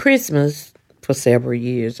every Christmas for several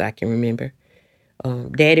years, I can remember,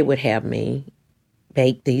 Daddy would have me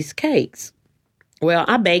bake these cakes. Well,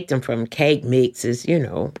 I baked them from cake mixes,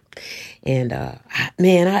 and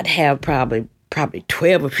I'd have probably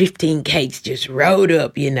 12 or 15 cakes just rolled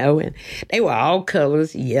up, and they were all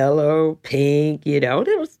colors, yellow, pink,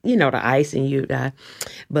 there was, the icing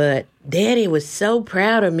but Daddy was so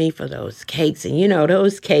proud of me for those cakes, and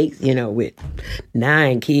those cakes, with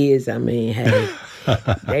 9 kids, hey,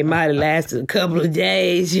 they might have lasted a couple of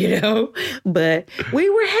days, but we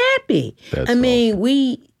were happy. That's awesome.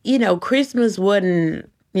 We, Christmas wasn't,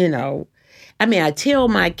 I tell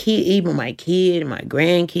my kid, even my kid and my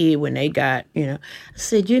grandkid, when they got, I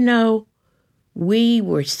said, we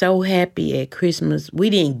were so happy at Christmas. We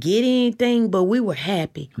didn't get anything, but we were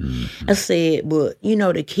happy. Mm-hmm. I said, but,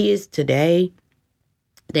 the kids today,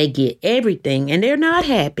 they get everything and they're not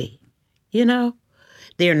happy,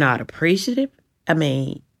 They're not appreciative.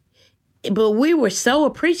 But we were so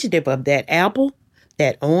appreciative of that apple,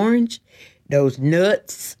 that orange, those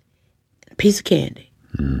nuts, a piece of candy.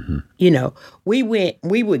 Mm-hmm.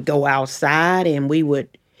 We would go outside and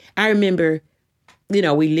I remember,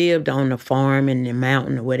 we lived on the farm in the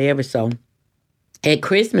mountain or whatever. So at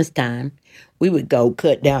Christmas time, we would go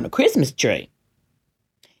cut down a Christmas tree.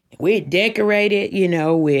 We'd decorate it,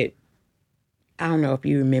 with, I don't know if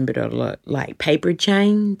you remember the, like, paper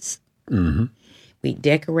chains. Mm-hmm. We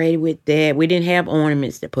decorated with that. We didn't have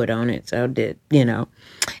ornaments to put on it, so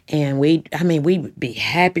and we would be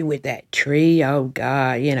happy with that tree. Oh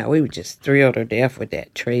God, we were just thrilled to death with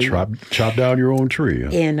that tree. Chop down your own tree.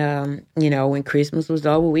 Huh? And when Christmas was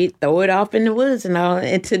over, we'd throw it off in the woods and all.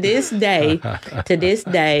 And to this day,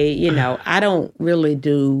 I don't really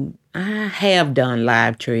do. I have done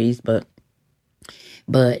live trees, but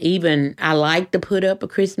even I like to put up a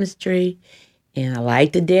Christmas tree. And I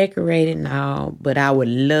like to decorate it and all, but I would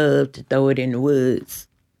love to throw it in the woods.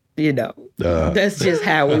 That's just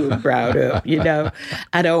how we were brought up,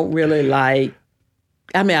 I don't really like,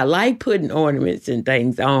 I like putting ornaments and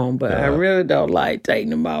things on, but I really don't like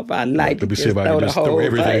taking them off. I like to just throw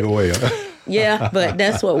everything away. Yeah, but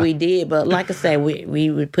that's what we did. But like I said, we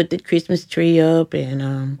would put the Christmas tree up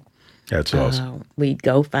and that's awesome. We'd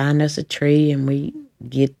go find us a tree and we'd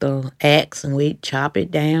get the axe and we'd chop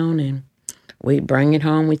it down and we'd bring it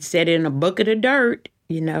home. We'd set it in a bucket of dirt,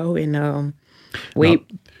 and go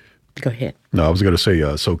ahead. No, I was going to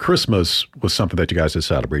say, so Christmas was something that you guys did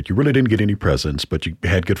celebrate. You really didn't get any presents, but you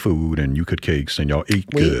had good food and you cooked cakes and y'all ate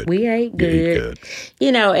good. We ate good.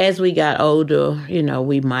 As we got older,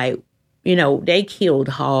 we might, they killed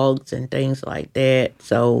hogs and things like that.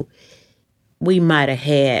 So we might have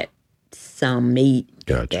had some meat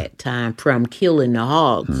at that time from killing the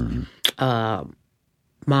hogs.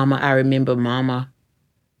 Mama, I remember Mama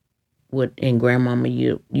and Grandmama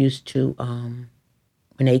used to, when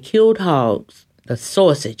they killed hogs, the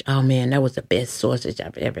sausage, oh man, that was the best sausage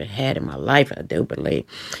I've ever had in my life, I do believe.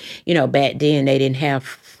 Back then they didn't have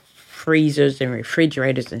freezers and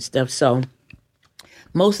refrigerators and stuff, so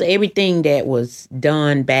most of everything that was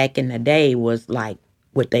done back in the day was like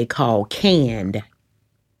what they call canned.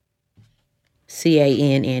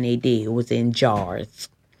 Canned. It was in jars.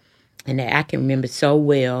 And I can remember so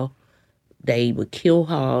well, they would kill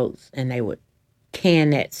hogs and they would can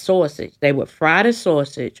that sausage. They would fry the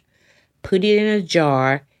sausage, put it in a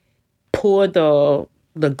jar, pour the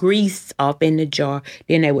grease off in the jar.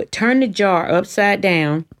 Then they would turn the jar upside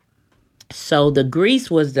down. So the grease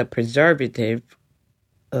was the preservative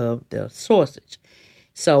of the sausage.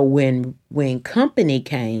 So when company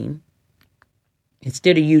came,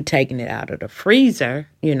 instead of you taking it out of the freezer,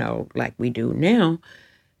 like we do now,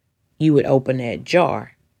 you would open that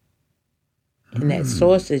jar. And that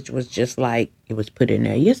sausage was just like it was put in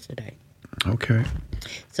there yesterday. Okay.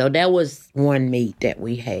 So that was one meat that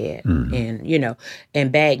we had. And,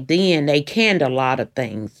 and back then they canned a lot of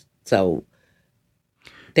things. So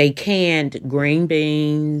they canned green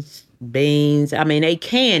beans. They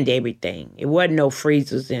canned everything. It wasn't no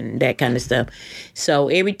freezers and that kind of stuff. So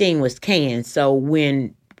everything was canned. So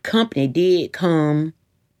when company did come,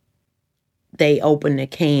 they opened the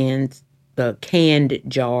canned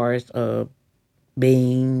jars of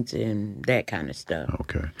beans and that kind of stuff.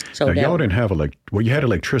 Okay. So now, y'all didn't have you had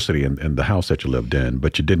electricity in the house that you lived in,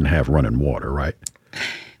 but you didn't have running water, right?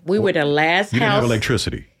 We were the last house. You didn't have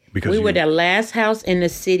electricity because we were the last house in the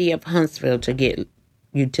city of Huntsville to get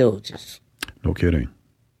utilities. No kidding.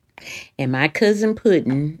 And my cousin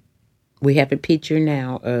Puddin', we have a picture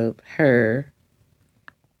now of her.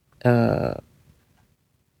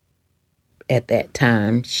 At that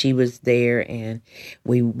time, she was there, and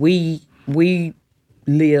we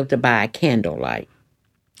lived by candlelight.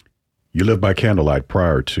 You lived by candlelight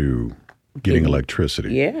prior to getting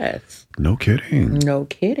electricity? Yes. No kidding. No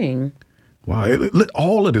kidding. Wow.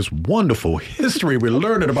 All of this wonderful history we're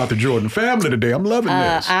learning about the Jordan family today. I'm loving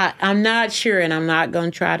this. I'm not sure, and I'm not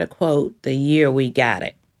going to try to quote the year we got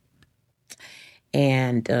it.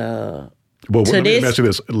 And well, let me ask you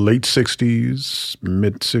this. Late 60s,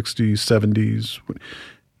 mid 60s, 70s?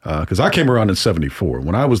 Because I came around in 74.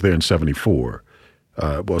 When I was there in 74,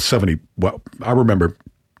 I remember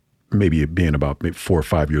maybe it being about maybe 4 or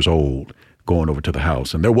 5 years old going over to the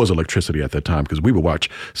house. And there was electricity at that time because we would watch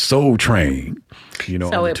Soul Train,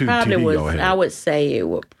 So it probably was, I would say it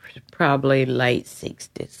was probably late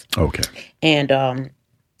 60s. Okay. And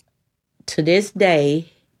to this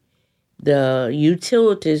day, the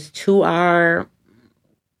utilities to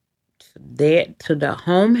the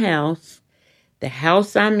home house, the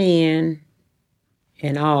house I'm in,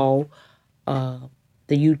 and all, the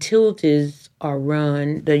utilities are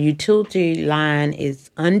run. The utility line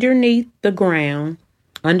is underneath the ground,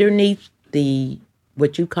 underneath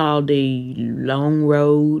what you call the long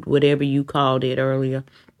road, whatever you called it earlier.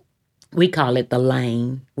 We call it the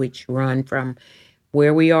lane, which run from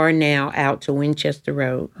where we are now out to Winchester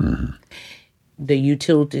Road. Mm-hmm. The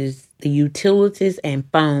utilities and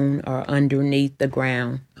phone are underneath the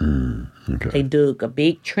ground. Okay. They dug a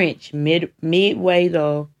big trench midway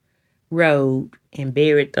the road and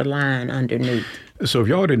buried the line underneath. So if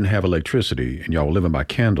y'all didn't have electricity and y'all were living by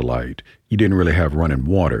candlelight, you didn't really have running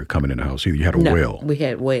water coming in the house either. You had a well. We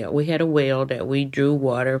had well. We had a well that we drew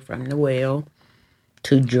water from the well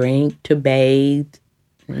to drink, to bathe,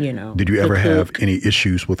 Did you ever have any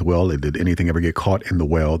issues with the well? Did anything ever get caught in the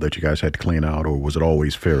well that you guys had to clean out, or was it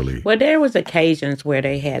always fairly? Well, there was occasions where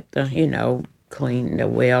they had to, clean the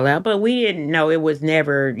well out, but we didn't know. It was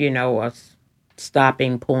never, a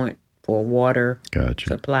stopping point for water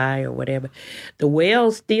supply or whatever. The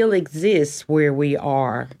well still exists where we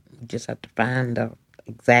are. We just have to find the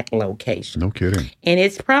exact location. No kidding. And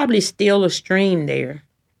it's probably still a stream there.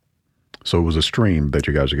 So it was a stream that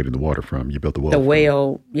you guys are getting the water from. You built the well. The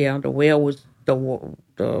well was the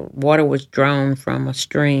water was drawn from a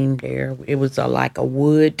stream there. It was like a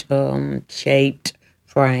wood shaped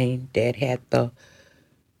frame that had the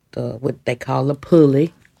what they call a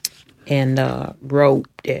pulley and a rope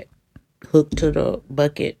that hooked to the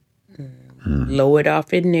bucket. Lowered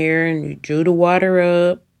off in there, and you drew the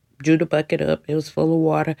bucket up. It was full of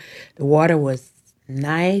water. The water was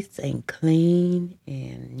nice and clean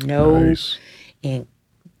and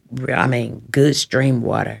good stream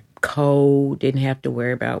water. Cold, didn't have to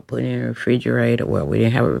worry about putting in a refrigerator. Well, we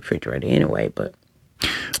didn't have a refrigerator anyway, but.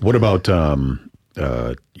 What about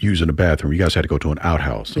using a bathroom? You guys had to go to an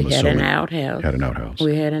outhouse. We had an outhouse.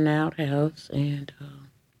 We had an outhouse, and.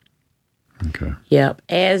 Okay. Yep.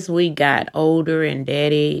 As we got older and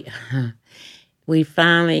Daddy, we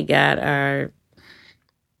finally got our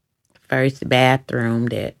first bathroom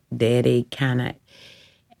that Daddy kind of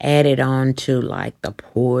added on to like the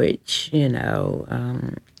porch, It's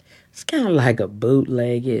kind of like a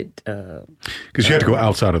bootlegged. Because you had to go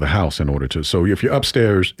outside of the house in order to. So if you're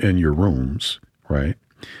upstairs in your rooms, right,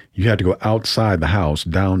 you had to go outside the house,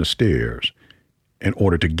 down the stairs, in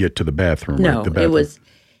order to get to the bathroom. No, right? The bathroom.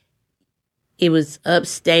 It was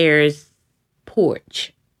upstairs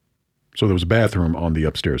porch. So there was a bathroom on the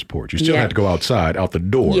upstairs porch. You still had to go outside, out the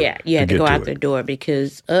door. Yeah, you had to go out the door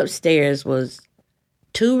because upstairs was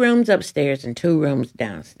 2 rooms upstairs and 2 rooms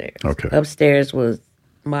downstairs. Okay. Upstairs was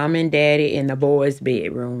Mom and Daddy in the boys'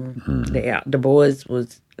 bedroom. Mm-hmm. The boys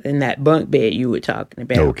was in that bunk bed you were talking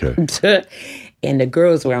about. Okay. And the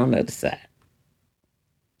girls were on the other side.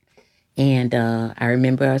 And I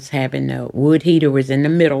remember us having a wood heater was in the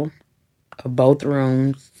middle of both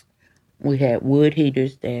rooms. We had wood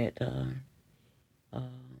heaters that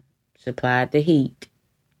supplied the heat.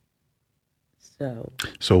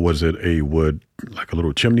 So was it a wood, like a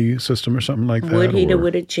little chimney system or something like that? Wood heater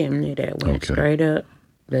with a chimney that went straight up.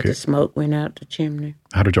 That the smoke went out the chimney.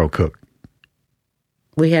 How did y'all cook?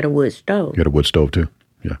 We had a wood stove. You had a wood stove too?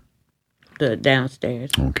 Yeah. The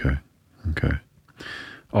downstairs. Okay.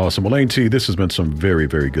 Awesome. Well, Elaine T., this has been some very,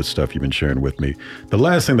 very good stuff you've been sharing with me. The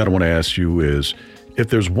last thing that I want to ask you is, if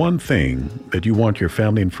there's one thing that you want your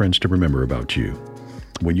family and friends to remember about you,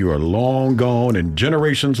 when you are long gone and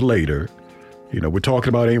generations later, we're talking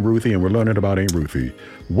about Aunt Ruthie and we're learning about Aunt Ruthie,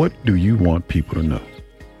 what do you want people to know?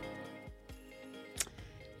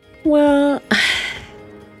 Well,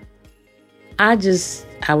 I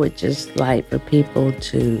would just like for people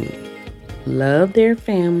to love their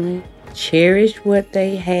family, cherish what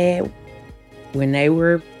they had when they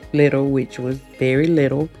were little, which was very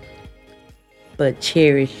little, but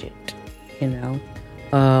cherish it,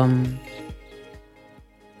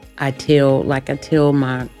 I tell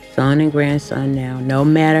my son and grandson now, no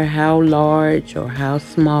matter how large or how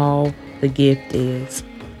small the gift is,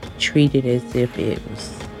 treat it as if it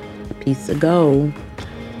was a piece of gold,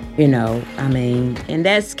 and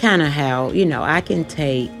that's kind of how, I can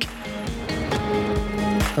take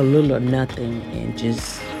a little of nothing and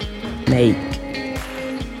just make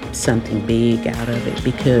something big out of it,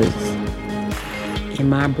 because in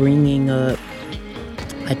my bringing up,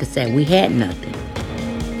 like I said, we had nothing.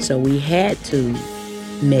 So we had to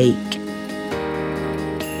make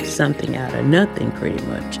something out of nothing pretty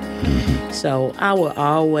much. Mm-hmm. So I will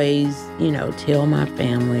always, tell my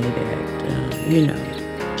family that,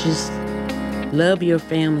 just love your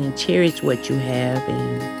family and cherish what you have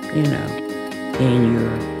and, in your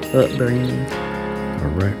upbringing. All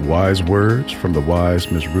right. Wise words from the wise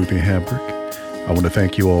Miss Ruthie Hambrick. I want to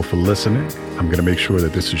thank you all for listening. I'm going to make sure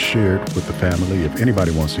that this is shared with the family. If anybody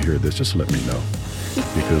wants to hear this, just let me know.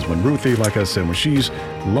 Because when Ruthie, like I said, when she's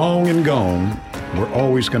long and gone, we're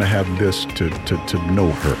always going to have this to know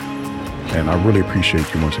her. And I really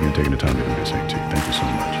appreciate you once again taking the time to do this, AT. Thank you so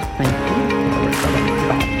much. Thank you. All right. Bye-bye.